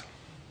bodies?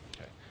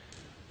 Okay.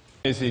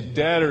 Is he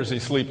dead or is he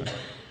sleeping?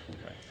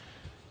 Okay.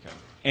 Okay.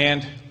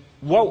 And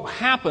what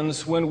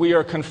happens when we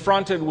are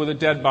confronted with a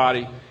dead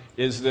body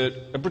is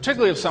that,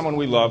 particularly if someone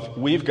we love,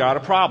 we've got a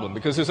problem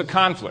because there's a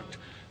conflict.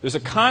 There's a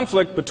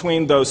conflict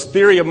between those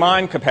theory of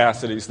mind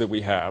capacities that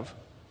we have,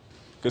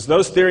 because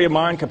those theory of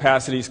mind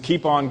capacities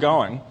keep on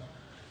going,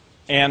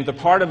 and the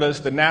part of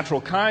us, the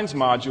natural kinds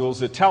modules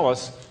that tell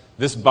us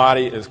this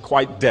body is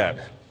quite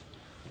dead.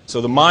 So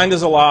the mind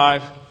is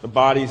alive, the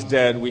body's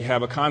dead, we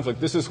have a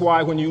conflict. This is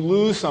why when you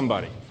lose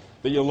somebody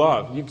that you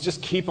love, you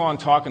just keep on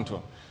talking to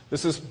them.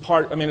 This is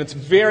it's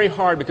very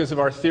hard because of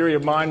our theory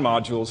of mind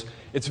modules.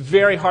 It's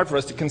very hard for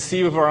us to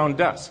conceive of our own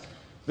deaths.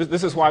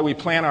 This is why we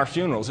plan our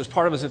funerals. There's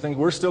part of us that think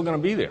we're still going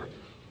to be there.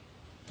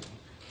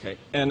 Okay.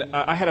 And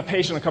I had a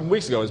patient a couple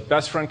weeks ago. His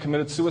best friend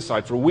committed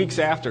suicide. For weeks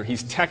after,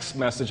 he's still text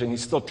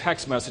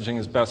messaging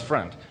his best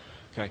friend.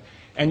 Okay.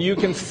 And you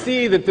can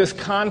see that this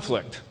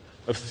conflict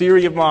of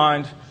theory of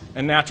mind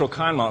and natural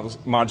kind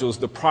modules,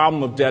 the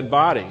problem of dead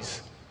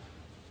bodies,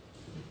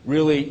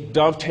 really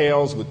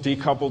dovetails with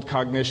decoupled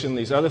cognition,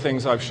 these other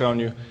things I've shown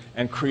you,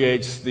 and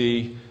creates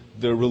the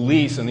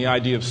release and the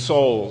idea of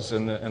souls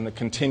and the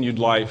continued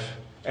life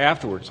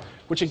afterwards,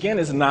 which again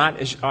is not,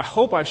 as I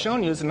hope I've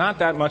shown you, is not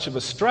that much of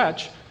a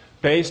stretch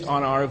based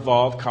on our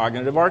evolved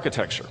cognitive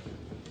architecture.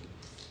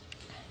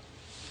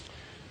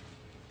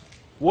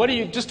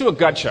 Just do a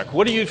gut check.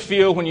 What do you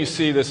feel when you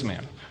see this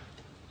man?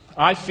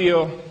 I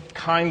feel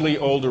kindly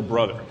older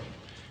brother.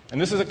 And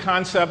this is a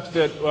concept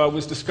that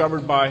was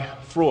discovered by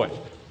Freud,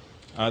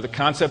 the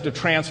concept of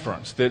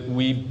transference, that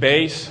we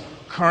base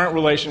current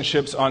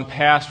relationships on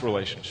past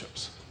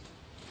relationships.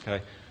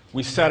 Okay?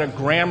 We set a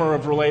grammar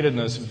of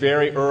relatedness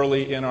very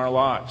early in our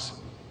lives.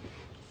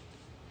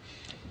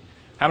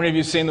 How many of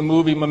you have seen the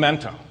movie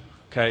Memento?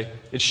 Okay?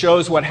 It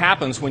shows what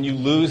happens when you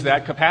lose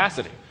that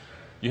capacity.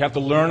 You have to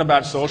learn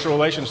about social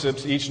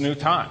relationships each new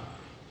time.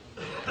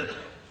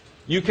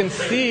 You can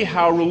see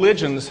how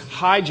religions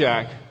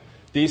hijack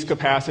these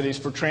capacities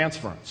for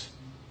transference,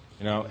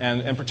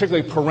 and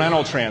particularly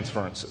parental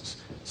transferences.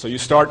 So you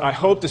start, I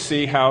hope to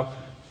see how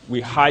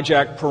we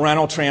hijack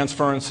parental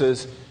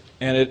transferences,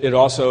 and it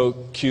also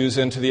cues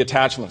into the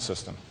attachment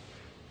system.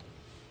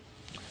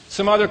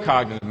 Some other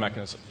cognitive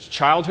mechanisms.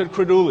 Childhood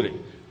credulity.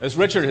 As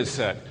Richard has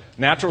said,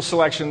 natural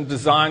selection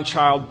designed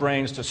child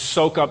brains to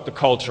soak up the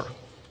culture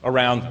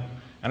around them.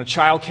 And a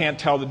child can't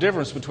tell the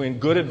difference between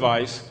good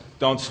advice,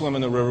 don't swim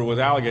in the river with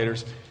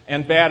alligators,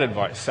 and bad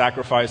advice,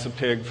 sacrifice a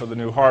pig for the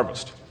new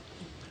harvest.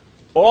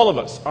 All of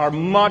us are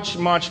much,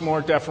 much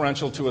more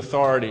deferential to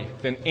authority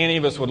than any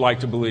of us would like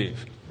to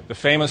believe. The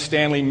famous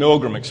Stanley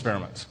Milgram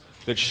experiments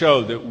that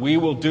show that we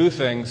will do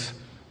things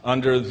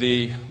under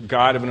the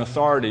guide of an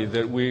authority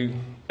that we,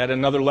 at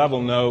another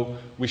level, know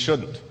we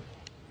shouldn't.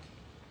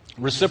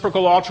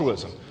 Reciprocal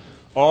altruism.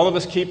 All of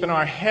us keep in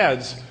our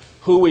heads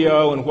who we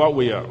owe and what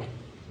we owe,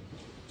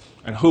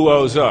 and who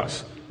owes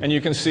us. And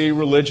you can see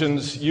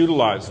religions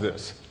utilize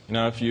this.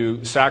 If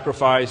you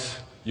sacrifice,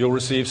 you'll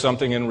receive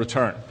something in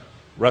return.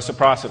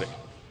 Reciprocity.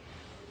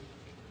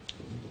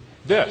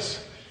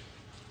 This,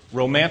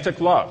 romantic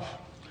love.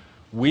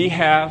 We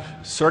have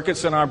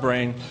circuits in our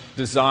brain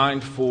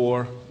designed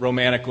for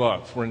romantic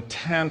love, for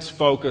intense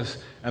focus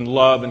and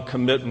love and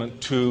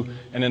commitment to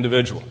an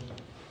individual.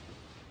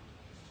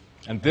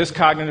 And this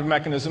cognitive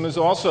mechanism is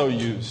also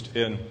used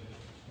in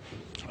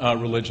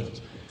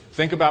religions.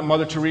 Think about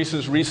Mother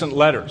Teresa's recent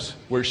letters,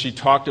 where she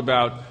talked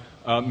about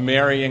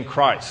Mary and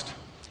Christ.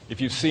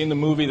 If you've seen the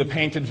movie The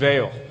Painted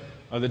Veil,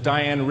 the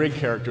Diane Rigg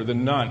character, the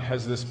nun,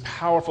 has this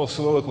powerful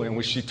soliloquy in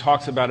which she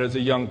talks about as a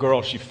young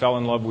girl she fell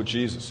in love with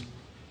Jesus.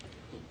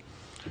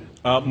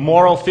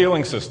 Moral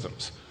feeling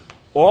systems.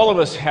 All of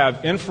us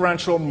have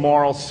inferential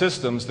moral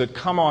systems that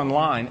come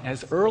online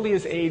as early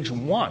as age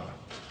 1.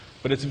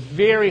 But it's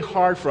very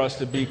hard for us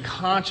to be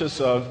conscious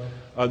of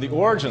the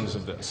origins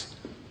of this.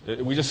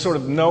 We just sort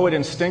of know it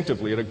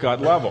instinctively at a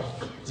gut level.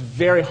 It's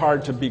very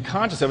hard to be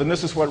conscious of, and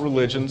this is what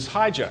religions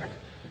hijack.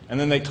 and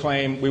then they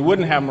claim we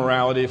wouldn't have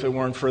morality if it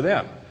weren't for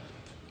them.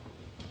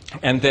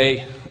 And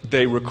they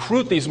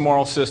recruit these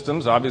moral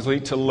systems, obviously,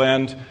 to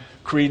lend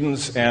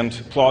credence and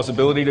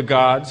plausibility to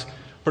gods,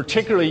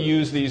 particularly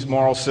use these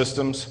moral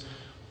systems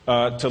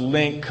to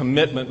link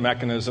commitment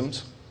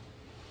mechanisms,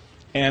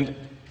 and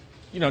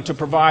to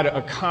provide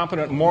a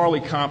competent,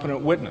 morally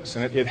competent witness.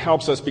 And it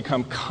helps us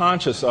become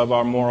conscious of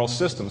our moral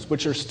systems,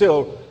 which are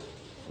still,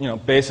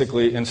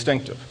 basically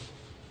instinctive.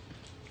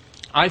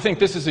 I think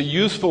this is a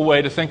useful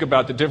way to think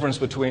about the difference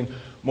between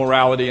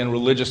morality and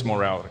religious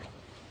morality.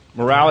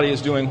 Morality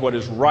is doing what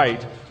is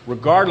right,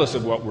 regardless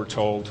of what we're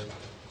told.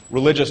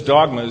 Religious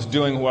dogma is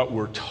doing what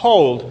we're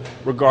told,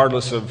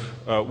 regardless of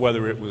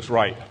whether it was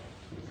right.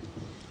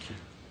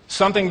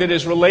 Something that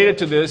is related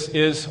to this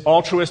is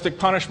altruistic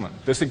punishment.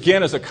 This,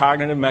 again, is a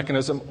cognitive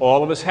mechanism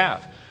all of us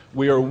have.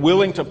 We are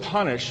willing to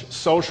punish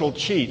social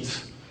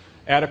cheats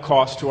at a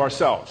cost to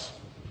ourselves.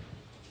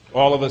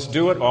 All of us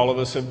do it. All of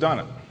us have done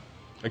it.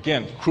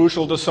 Again,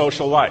 crucial to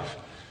social life.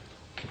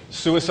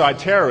 Suicide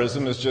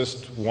terrorism is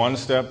just one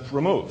step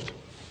removed.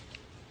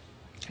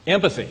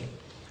 Empathy.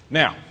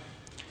 Now,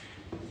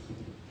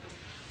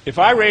 if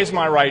I raise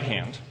my right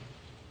hand,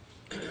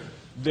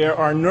 there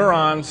are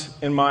neurons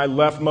in my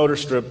left motor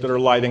strip that are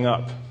lighting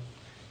up.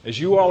 As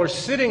you all are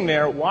sitting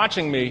there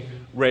watching me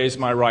raise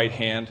my right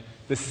hand,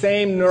 the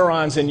same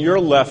neurons in your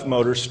left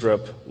motor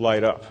strip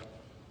light up.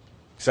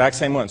 Exact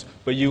same ones,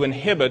 but you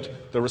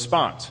inhibit the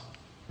response.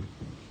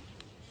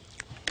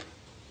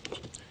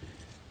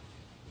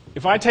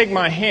 If I take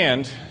my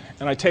hand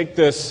and I take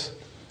this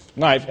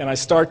knife and I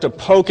start to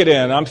poke it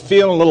in, I'm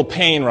feeling a little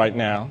pain right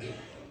now,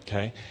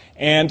 okay?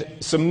 And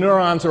some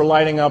neurons are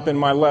lighting up in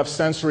my left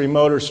sensory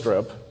motor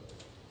strip,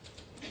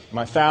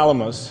 my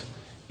thalamus,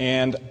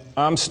 and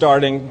I'm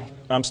starting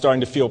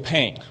to feel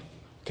pain.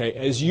 Okay?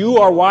 As you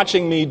are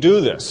watching me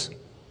do this,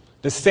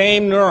 the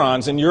same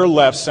neurons in your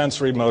left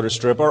sensory motor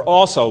strip are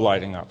also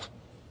lighting up.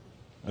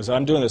 As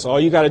I'm doing this, all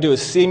you got to do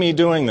is see me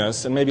doing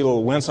this, and maybe a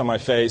little wince on my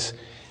face,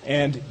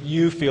 and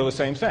you feel the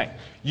same thing.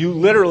 You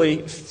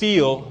literally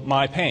feel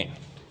my pain.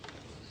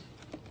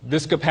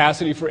 This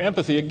capacity for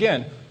empathy,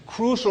 again,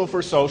 crucial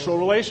for social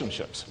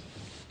relationships.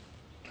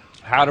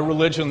 How do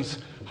religions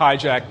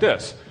hijack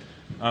this?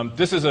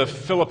 This is a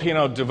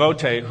Filipino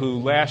devotee who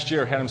last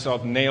year had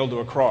himself nailed to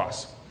a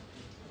cross.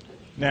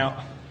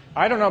 Now,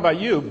 I don't know about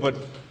you, but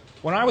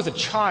when I was a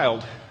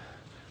child,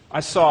 I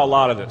saw a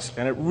lot of this,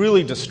 and it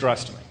really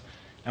distressed me.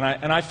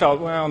 And I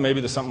felt, well,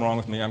 maybe there's something wrong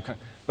with me.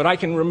 But I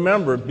can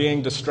remember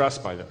being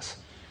distressed by this.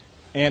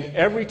 And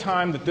every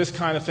time that this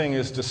kind of thing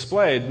is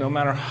displayed, no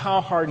matter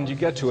how hardened you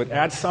get to it,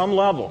 at some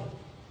level,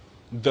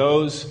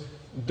 those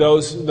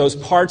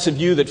parts of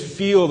you that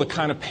feel the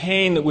kind of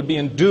pain that would be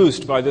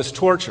induced by this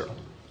torture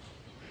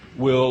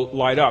will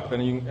light up.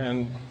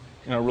 And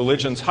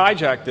religions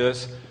hijack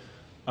this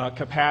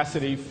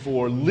capacity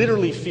for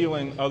literally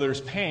feeling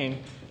others'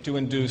 pain to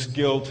induce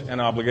guilt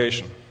and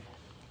obligation.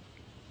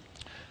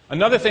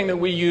 Another thing that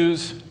we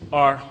use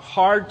are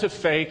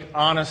hard-to-fake,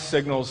 honest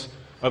signals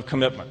of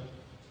commitment.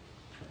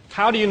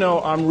 How do you know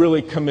I'm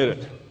really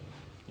committed?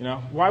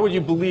 Why would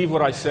you believe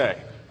what I say?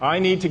 I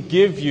need to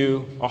give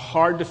you a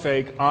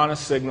hard-to-fake,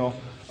 honest signal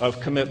of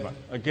commitment.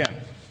 Again,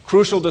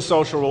 crucial to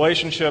social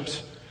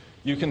relationships.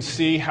 You can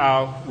see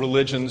how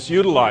religions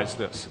utilize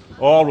this,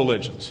 all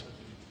religions.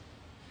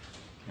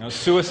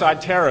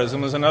 Suicide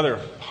terrorism is another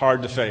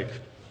hard-to-fake,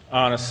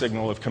 honest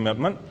signal of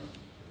commitment.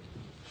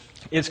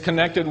 It's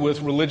connected with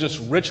religious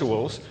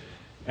rituals,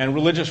 and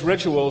religious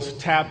rituals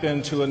tap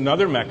into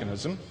another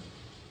mechanism,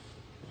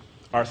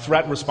 our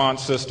threat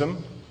response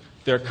system.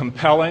 They're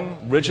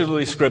compelling,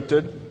 rigidly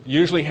scripted,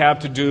 usually have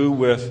to do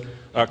with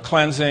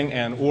cleansing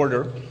and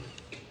order.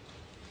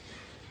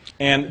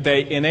 And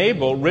they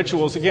enable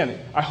rituals. Again,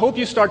 I hope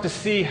you start to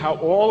see how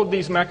all of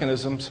these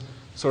mechanisms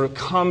sort of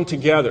come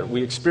together.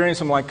 We experience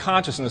them like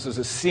consciousness as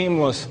a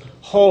seamless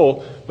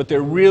whole, but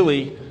they're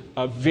really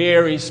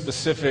very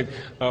specific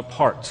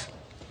parts.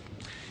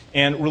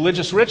 And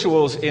religious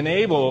rituals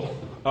enable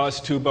us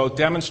to both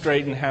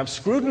demonstrate and have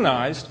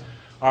scrutinized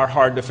our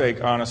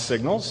hard-to-fake honest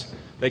signals.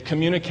 They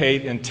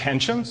communicate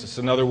intentions. It's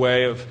another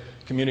way of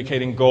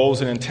communicating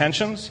goals and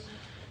intentions.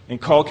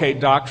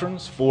 Inculcate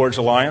doctrines, forge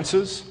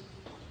alliances,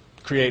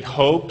 create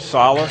hope,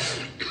 solace,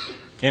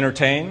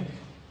 entertain.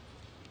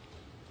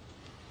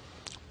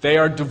 They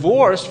are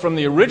divorced from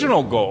the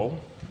original goal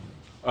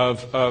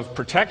of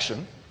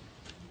protection.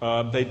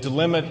 They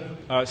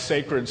delimit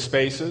sacred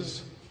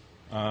spaces.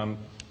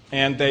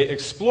 And they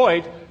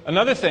exploit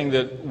another thing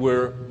that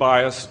we're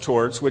biased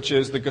towards, which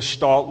is the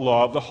Gestalt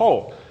law of the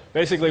whole.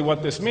 Basically,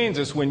 what this means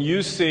is when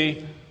you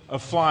see a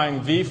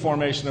flying V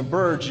formation of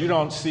birds, you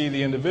don't see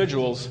the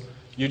individuals,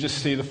 you just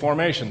see the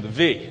formation, the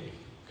V.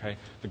 Okay?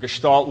 The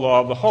Gestalt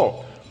law of the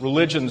whole.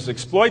 Religions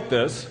exploit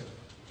this,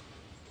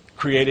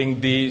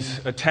 creating these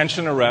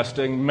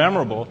attention-arresting,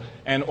 memorable,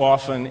 and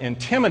often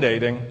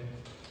intimidating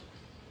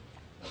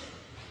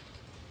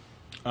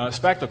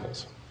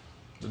spectacles,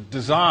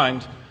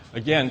 designed,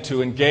 again,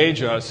 to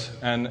engage us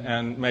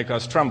and make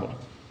us tremble.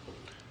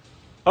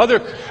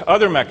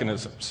 Other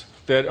mechanisms.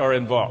 that are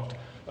involved.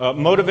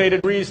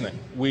 Motivated reasoning.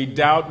 We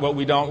doubt what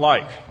we don't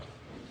like.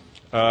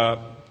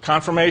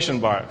 Confirmation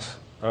bias.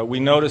 We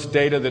notice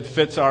data that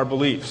fits our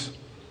beliefs.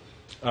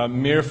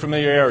 Mere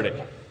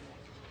familiarity.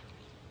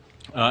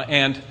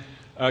 And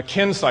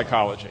kin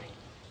psychology.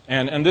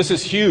 And this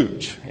is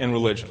huge in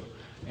religion.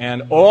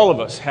 And all of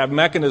us have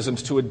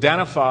mechanisms to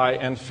identify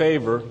and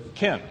favor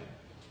kin.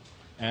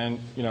 And,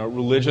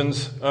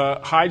 religions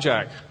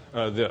hijack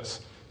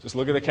this. Just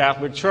look at the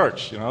Catholic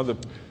Church.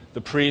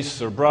 The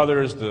priests are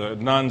brothers, the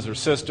nuns are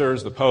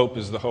sisters, the Pope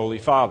is the Holy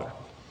Father.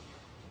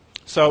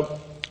 So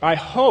I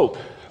hope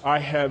I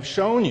have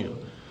shown you,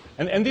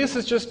 and this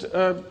is just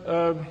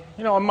a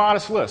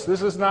modest list.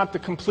 This is not the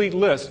complete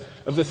list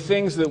of the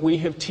things that we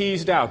have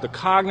teased out, the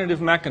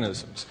cognitive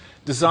mechanisms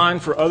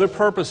designed for other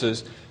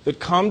purposes that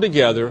come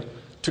together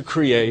to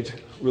create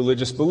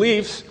religious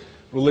beliefs,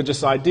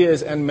 religious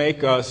ideas, and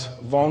make us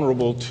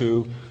vulnerable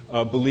to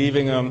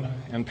believing them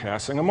and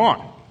passing them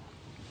on.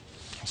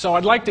 So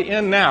I'd like to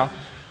end now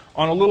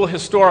on a little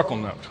historical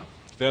note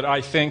that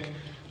I think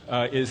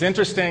is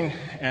interesting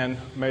and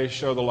may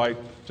show the light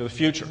to the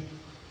future.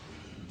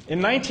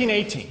 In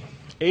 1918,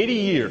 80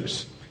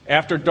 years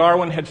after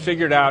Darwin had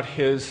figured out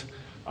his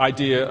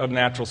idea of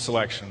natural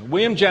selection,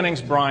 William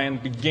Jennings Bryan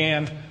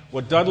began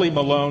what Dudley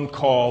Malone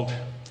called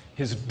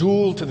his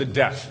duel to the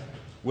death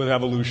with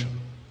evolution.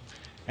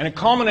 And it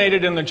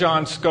culminated in the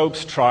John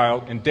Scopes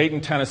trial in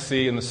Dayton,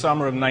 Tennessee in the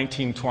summer of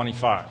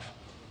 1925.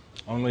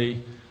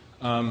 Only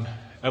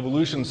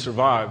evolution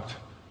survived,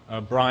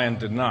 Bryan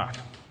did not.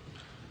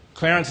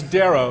 Clarence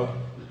Darrow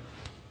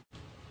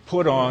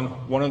put on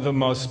one of the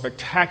most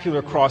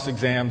spectacular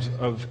cross-exams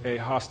of a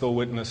hostile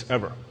witness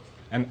ever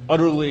and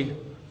utterly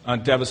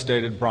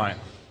devastated Bryan.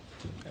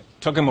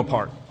 Took him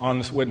apart on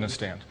this witness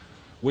stand.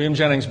 William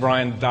Jennings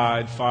Bryan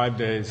died 5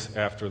 days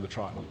after the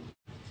trial.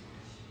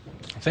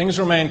 Things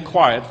remained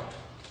quiet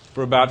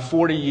for about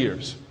 40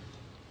 years.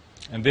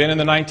 And then in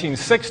the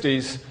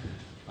 1960s,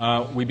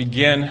 we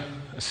begin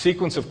a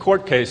sequence of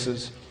court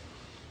cases,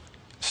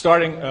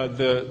 starting,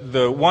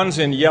 the ones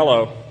in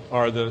yellow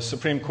are the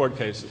Supreme Court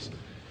cases.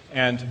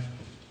 And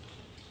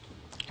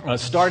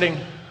starting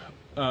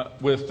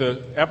with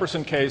the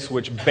Epperson case,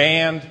 which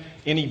banned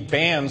any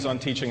bans on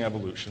teaching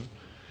evolution.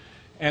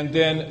 And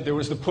then there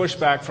was the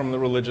pushback from the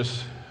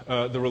religious,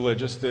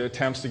 the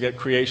attempts to get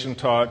creation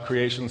taught,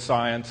 creation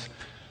science.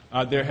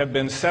 There have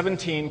been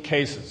 17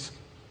 cases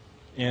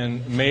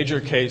in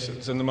major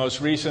cases, and the most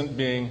recent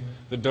being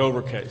the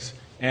Dover case.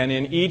 And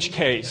in each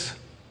case,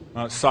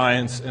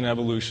 science and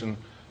evolution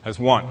has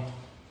won.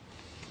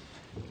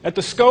 At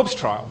the Scopes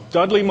trial,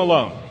 Dudley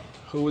Malone,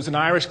 who was an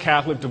Irish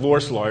Catholic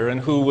divorce lawyer and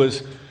who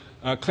was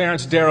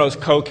Clarence Darrow's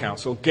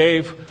co-counsel,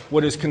 gave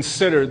what is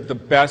considered the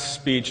best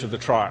speech of the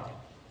trial,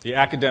 the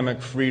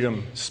academic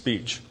freedom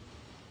speech,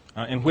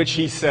 in which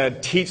he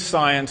said, teach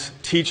science,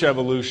 teach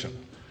evolution.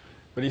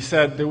 But he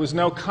said there was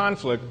no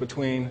conflict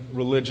between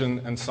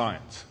religion and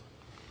science.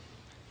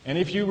 And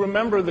if you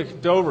remember the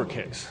Dover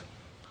case,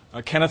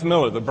 Kenneth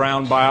Miller, the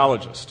Brown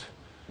biologist,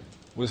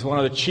 was one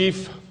of the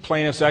chief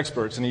plaintiff's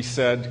experts, and he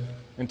said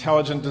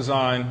intelligent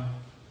design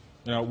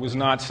was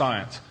not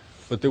science.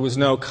 But there was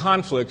no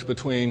conflict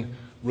between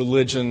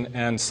religion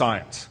and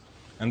science.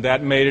 And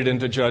that made it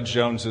into Judge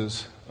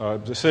Jones's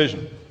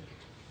decision.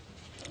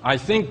 I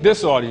think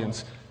this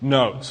audience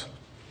knows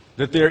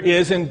that there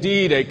is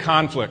indeed a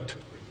conflict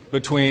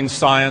between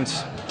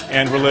science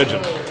and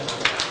religion.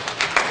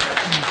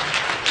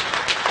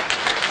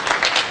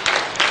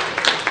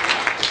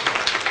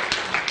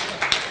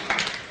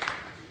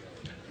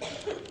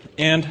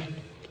 And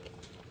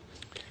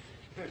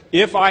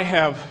if I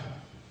have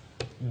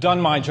done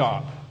my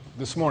job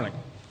this morning,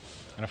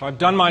 and if I've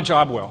done my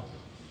job well,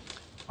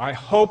 I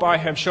hope I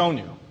have shown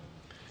you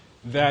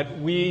that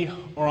we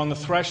are on the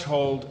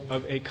threshold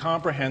of a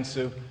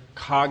comprehensive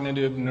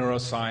cognitive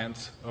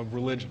neuroscience of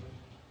religion.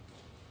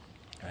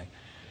 Okay?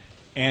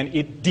 And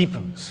it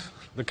deepens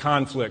the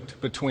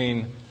conflict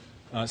between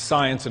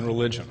science and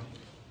religion.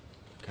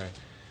 Okay?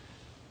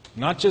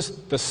 Not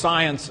just the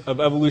science of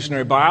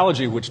evolutionary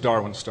biology, which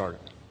Darwin started,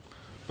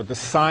 but the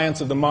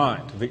science of the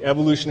mind, the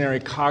evolutionary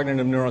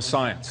cognitive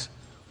neuroscience,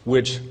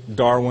 which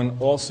Darwin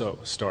also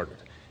started.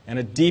 And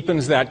it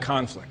deepens that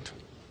conflict.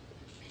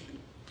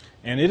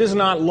 And it is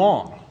not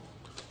long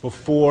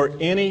before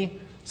any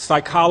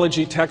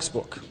psychology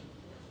textbook,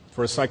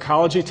 for a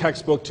psychology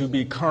textbook to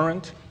be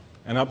current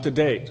and up to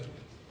date,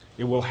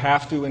 it will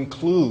have to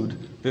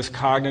include this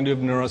cognitive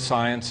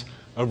neuroscience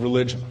of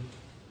religion.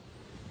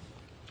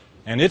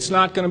 And it's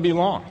not going to be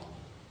long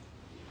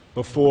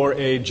before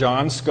a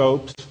John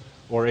Scopes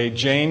or a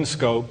Jane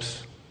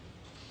Scopes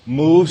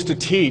moves to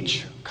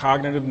teach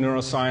cognitive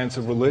neuroscience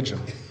of religion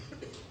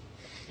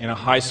in a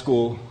high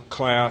school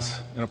class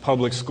in a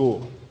public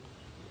school.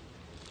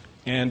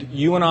 And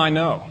you and I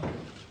know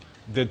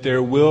that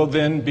there will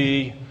then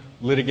be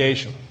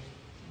litigation.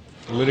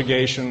 The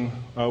litigation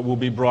will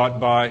be brought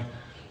by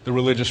the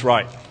religious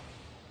right.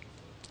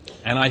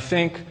 And I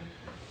think,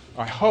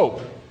 I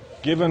hope,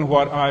 given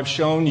what I've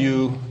shown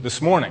you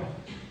this morning,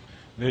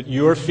 that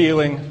your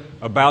feeling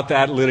about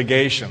that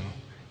litigation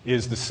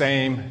is the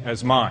same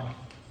as mine,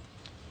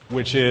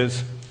 which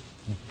is,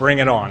 bring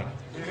it on.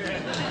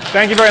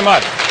 Thank you very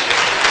much.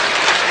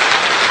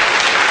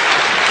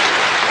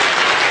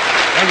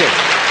 Thank you.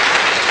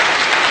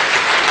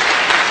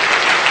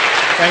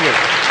 Thank you.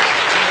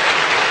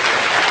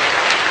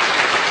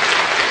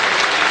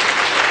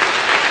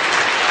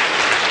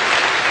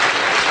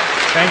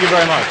 Thank you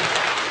very much.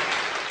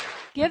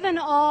 Given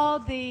all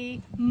the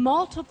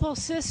multiple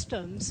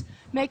systems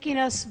making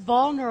us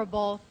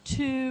vulnerable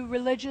to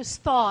religious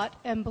thought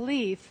and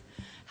belief,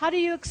 how do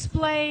you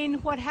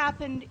explain what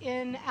happened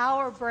in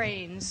our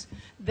brains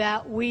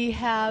that we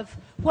have,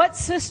 what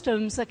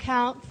systems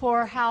account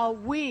for how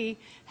we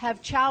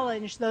have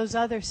challenged those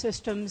other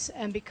systems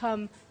and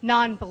become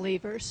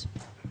non-believers?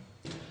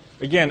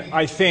 Again,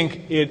 I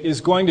think it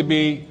is going to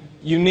be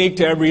unique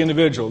to every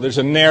individual. There's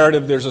a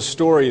narrative, there's a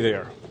story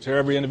there to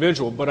every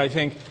individual, but I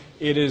think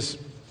it is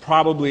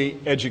probably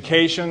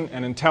education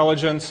and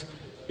intelligence.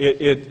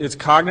 It's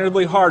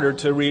cognitively harder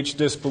to reach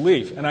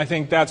disbelief, and I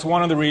think that's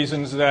one of the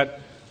reasons that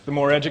the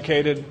more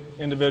educated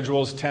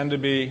individuals tend to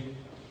be,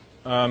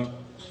 not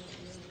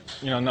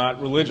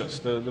religious.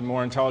 The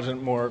more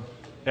intelligent, more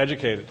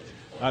educated.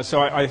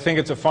 So I think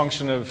it's a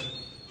function of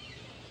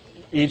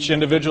each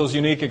individual's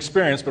unique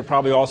experience, but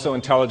probably also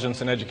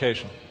intelligence and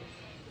education.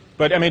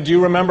 But I mean, do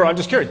you remember? I'm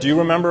just curious. Do you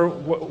remember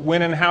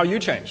when and how you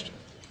changed?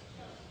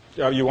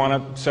 You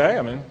want to say?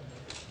 I mean.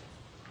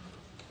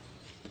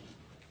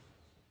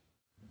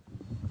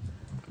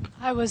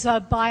 I was a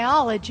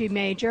biology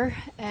major,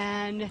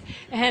 and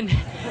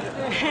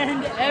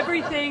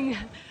everything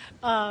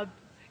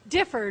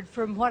differed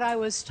from what I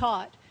was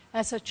taught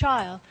as a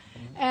child.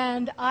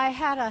 And I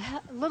had a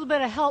little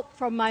bit of help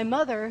from my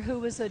mother, who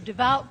was a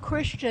devout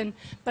Christian,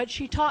 but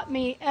she taught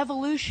me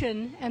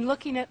evolution and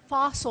looking at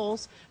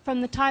fossils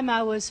from the time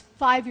I was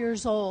 5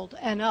 years old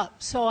and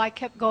up. So I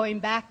kept going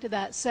back to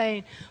that,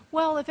 saying,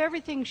 well, if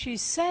everything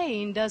she's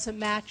saying doesn't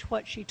match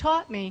what she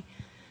taught me,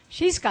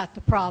 she's got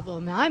the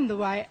problem. I'm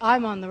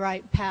on the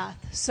right path.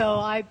 So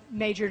I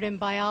majored in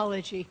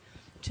biology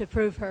to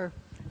prove her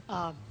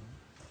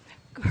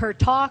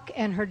talk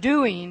and her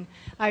doing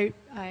I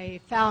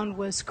found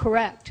was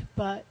correct,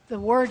 but the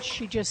words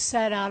she just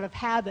said out of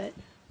habit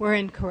were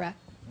incorrect.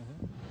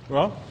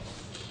 Well,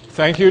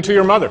 thank you to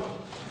your mother.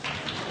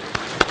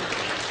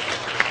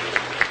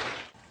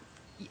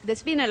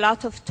 There's been a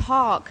lot of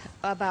talk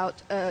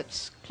about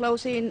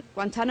closing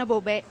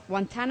Guantanamo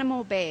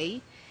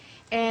Bay,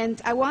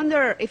 and I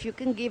wonder if you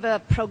can give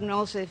a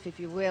prognosis, if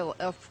you will,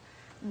 of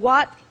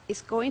what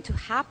is going to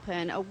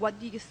happen, or what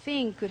do you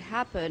think could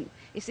happen?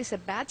 Is this a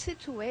bad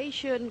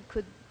situation?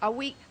 Are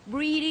we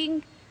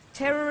breeding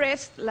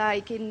terrorists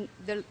like in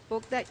the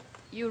book that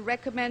you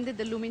recommended,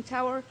 The Looming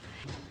Tower?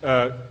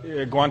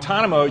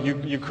 Guantanamo,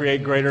 you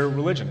create greater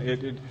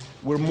religion.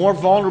 We're more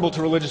vulnerable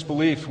to religious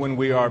belief when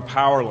we are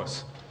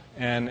powerless.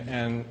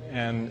 And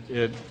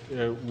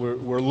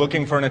we're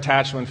looking for an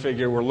attachment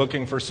figure. We're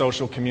looking for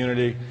social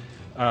community.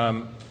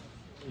 I'm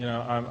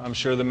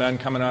sure the men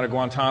coming out of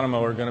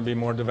Guantanamo are going to be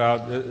more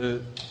devout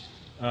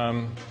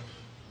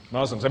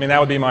Muslims. I mean, that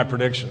would be my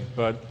prediction.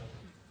 But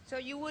so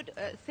you would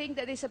think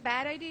that it's a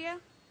bad idea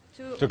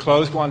to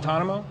close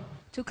Guantanamo?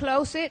 To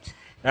close it?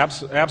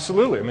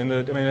 Absolutely. I mean,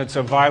 it's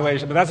a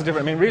violation, but that's a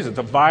different reason. It's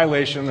a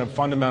violation of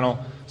fundamental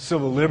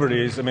civil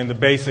liberties. I mean, the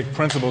basic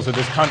principles that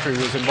this country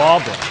was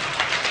involved in.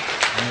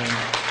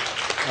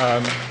 I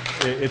mean,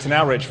 it's an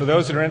outrage. For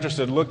those that are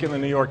interested, look in the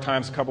New York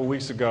Times a couple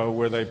weeks ago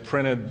where they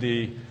printed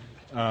the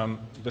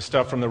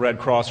stuff from the Red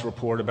Cross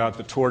report about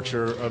the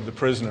torture of the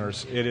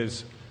prisoners. It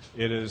is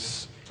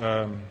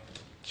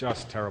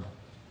just terrible.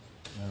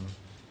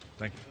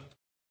 Thank you.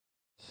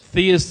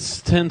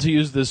 Theists tend to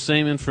use this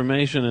same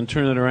information and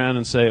turn it around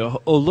and say, oh,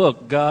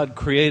 look, God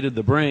created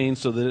the brain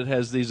so that it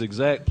has these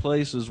exact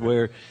places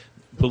where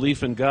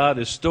belief in God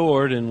is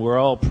stored, and we're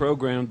all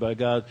programmed by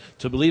God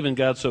to believe in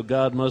God, so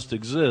God must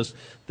exist.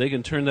 They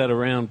can turn that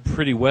around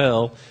pretty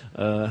well.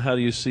 How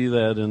do you see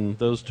that in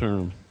those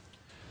terms?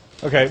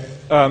 Okay.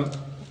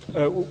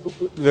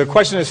 The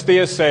question is,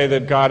 theists say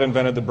that God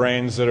invented the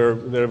brains that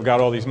have got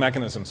all these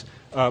mechanisms.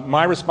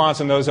 My response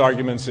in those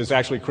arguments is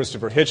actually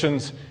Christopher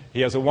Hitchens.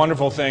 He has a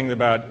wonderful thing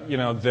about,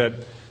 that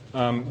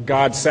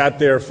God sat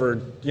there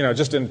for,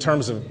 just in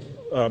terms of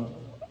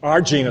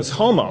our genus,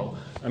 Homo.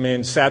 I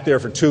mean, sat there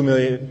for 2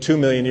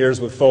 million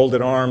years with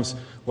folded arms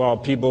while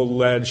people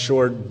led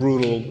short,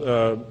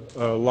 brutal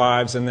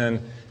lives, and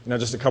then,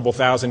 just a couple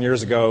thousand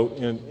years ago,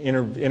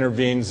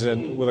 intervenes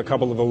with a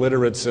couple of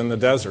illiterates in the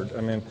desert.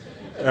 I mean,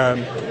 but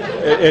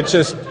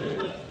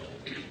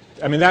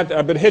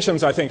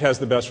Hitchens, I think, has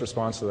the best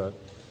response to that.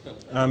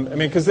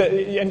 Because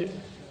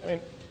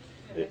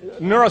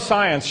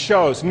neuroscience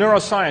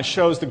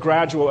shows the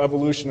gradual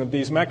evolution of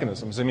these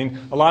mechanisms. I mean,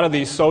 a lot of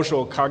these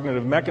social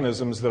cognitive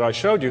mechanisms that I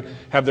showed you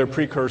have their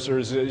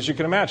precursors, as you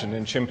can imagine,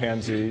 in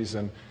chimpanzees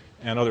and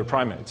other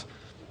primates.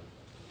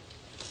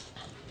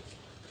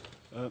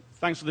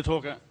 Thanks for the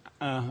talk,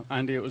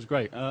 Andy. It was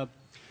great.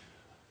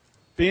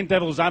 being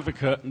devil's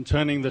advocate and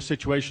turning the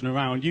situation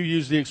around, you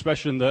use the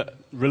expression that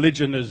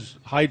religion has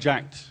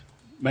hijacked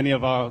many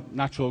of our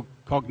natural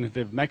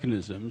cognitive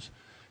mechanisms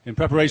in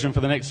preparation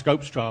for the next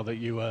Scopes trial that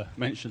you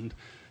mentioned.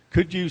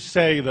 Could you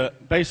say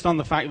that, based on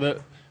the fact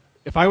that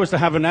if I was to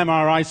have an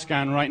MRI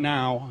scan right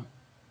now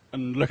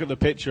and look at the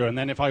picture, and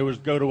then if I was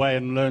to go away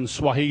and learn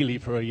Swahili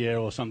for a year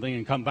or something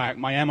and come back,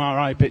 my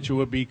MRI picture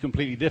would be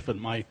completely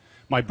different.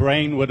 My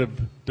brain would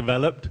have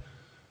developed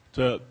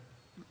to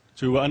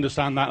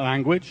understand that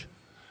language.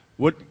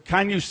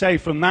 Can you say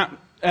from that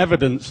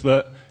evidence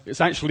that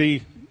it's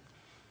actually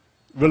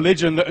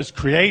religion that has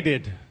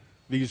created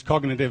these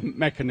cognitive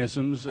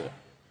mechanisms,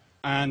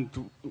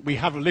 and we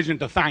have religion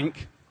to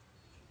thank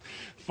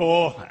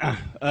for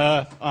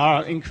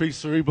our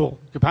increased cerebral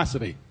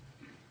capacity?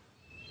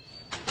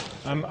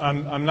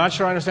 I'm not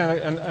sure I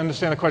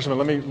understand the question,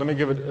 but let me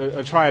give it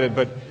a try at it.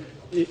 But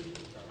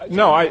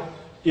no,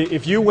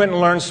 if you went and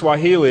learned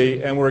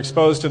Swahili and were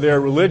exposed to their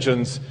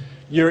religions,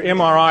 your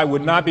MRI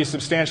would not be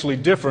substantially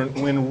different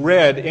when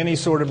read any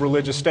sort of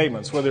religious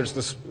statements, whether it's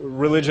the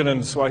religion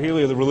in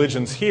Swahili or the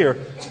religions here.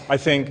 I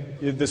think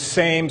the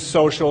same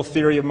social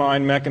theory of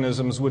mind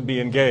mechanisms would be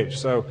engaged.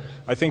 So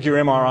I think your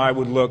MRI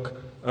would look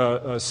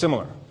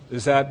similar.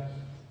 Is that?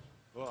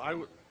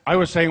 Well, I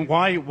was saying,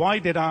 why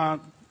did our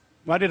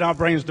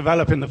brains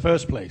develop in the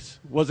first place?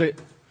 Did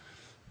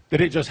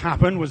it just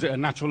happen? Was it a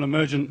natural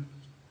emergent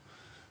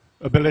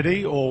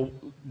ability, or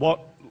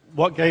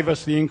what gave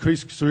us the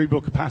increased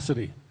cerebral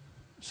capacity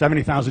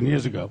 70,000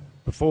 years ago,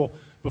 before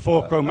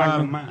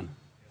Cro-Magnon man?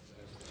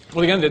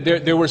 Well, again,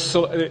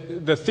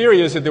 the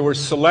theory is that there were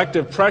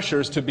selective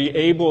pressures to be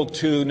able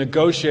to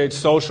negotiate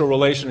social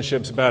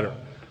relationships better.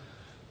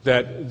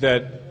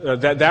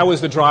 That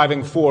was the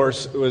driving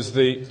force, was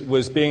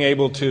being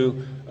able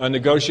to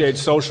negotiate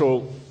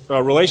social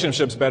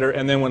relationships better.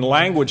 And then when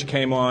language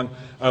came on,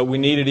 we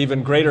needed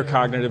even greater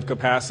cognitive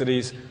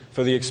capacities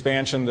for the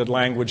expansion that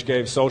language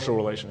gave social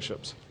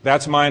relationships.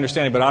 That's my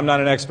understanding, but I'm not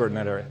an expert in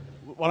that area.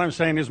 What I'm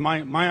saying is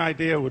my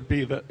idea would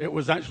be that it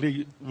was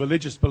actually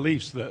religious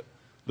beliefs that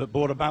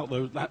brought about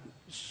that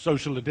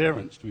social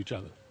adherence to each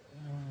other.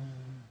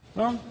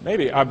 Well,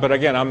 maybe, but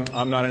again,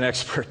 I'm not an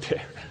expert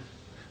there.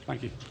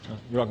 Thank you.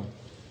 You're welcome.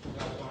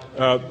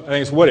 I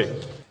think it's Woody.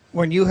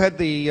 When you had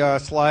the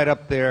slide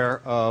up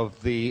there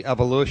of the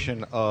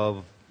evolution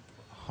of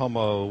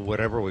Homo,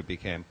 whatever we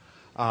became,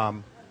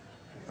 from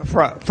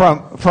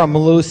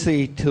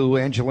Lucy to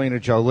Angelina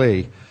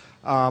Jolie,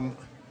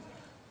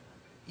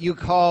 you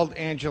called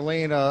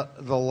Angelina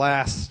the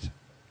last.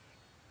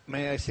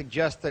 May I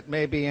suggest that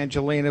maybe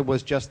Angelina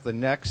was just the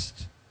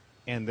next,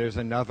 and there's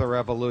another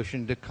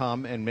evolution to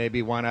come, and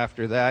maybe one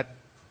after that?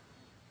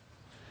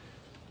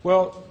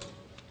 Well,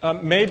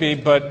 maybe,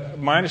 but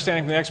my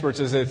understanding from the experts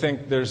is they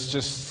think there's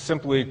just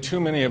simply too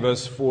many of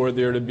us for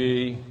there to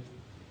be,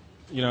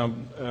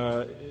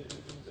 a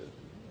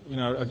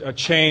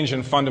change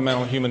in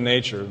fundamental human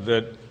nature.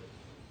 That,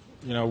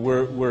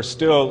 we're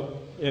still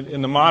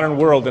in the modern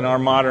world, in our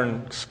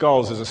modern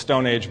skulls, is a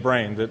Stone Age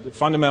brain. That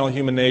fundamental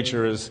human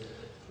nature is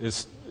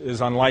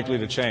unlikely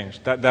to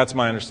change. That's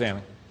my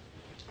understanding.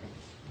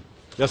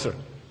 Yes, sir.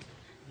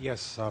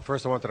 Yes,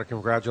 first I wanted to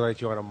congratulate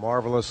you on a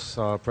marvelous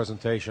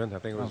presentation. I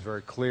think it was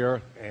very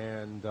clear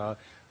and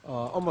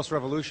almost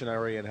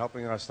revolutionary in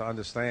helping us to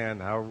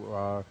understand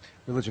how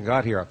religion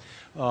got here.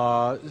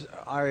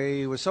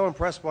 I was so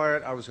impressed by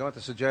it, I was going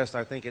to suggest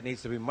I think it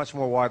needs to be much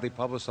more widely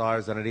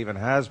publicized than it even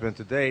has been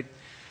to date.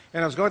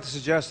 And I was going to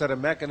suggest that a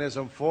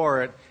mechanism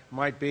for it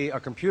might be a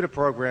computer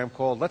program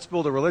called Let's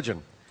Build a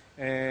Religion,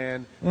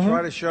 and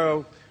try to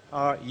show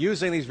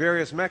using these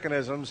various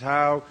mechanisms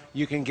how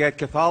you can get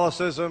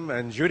Catholicism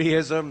and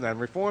Judaism and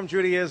Reform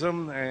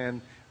Judaism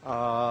and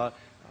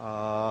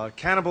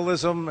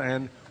cannibalism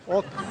and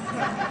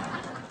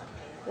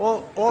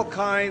all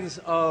kinds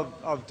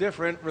of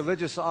different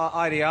religious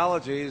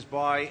ideologies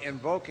by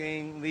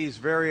invoking these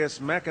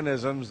various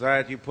mechanisms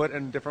that you put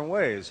in different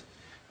ways.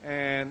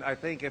 And I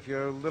think if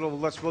your little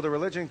Let's Build a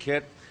Religion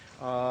kit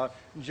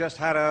just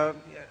had a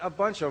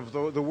bunch of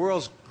the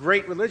world's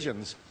great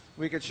religions,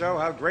 we could show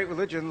how great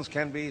religions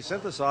can be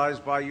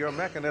synthesized by your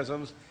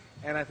mechanisms,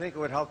 and I think it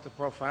would help to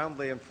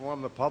profoundly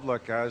inform the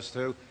public as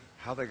to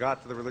how they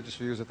got to the religious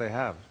views that they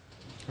have.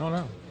 Oh,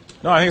 no.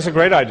 No, I think it's a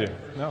great idea.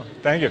 No,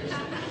 thank you.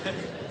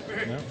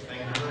 No.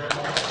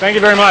 Thank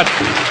you very much.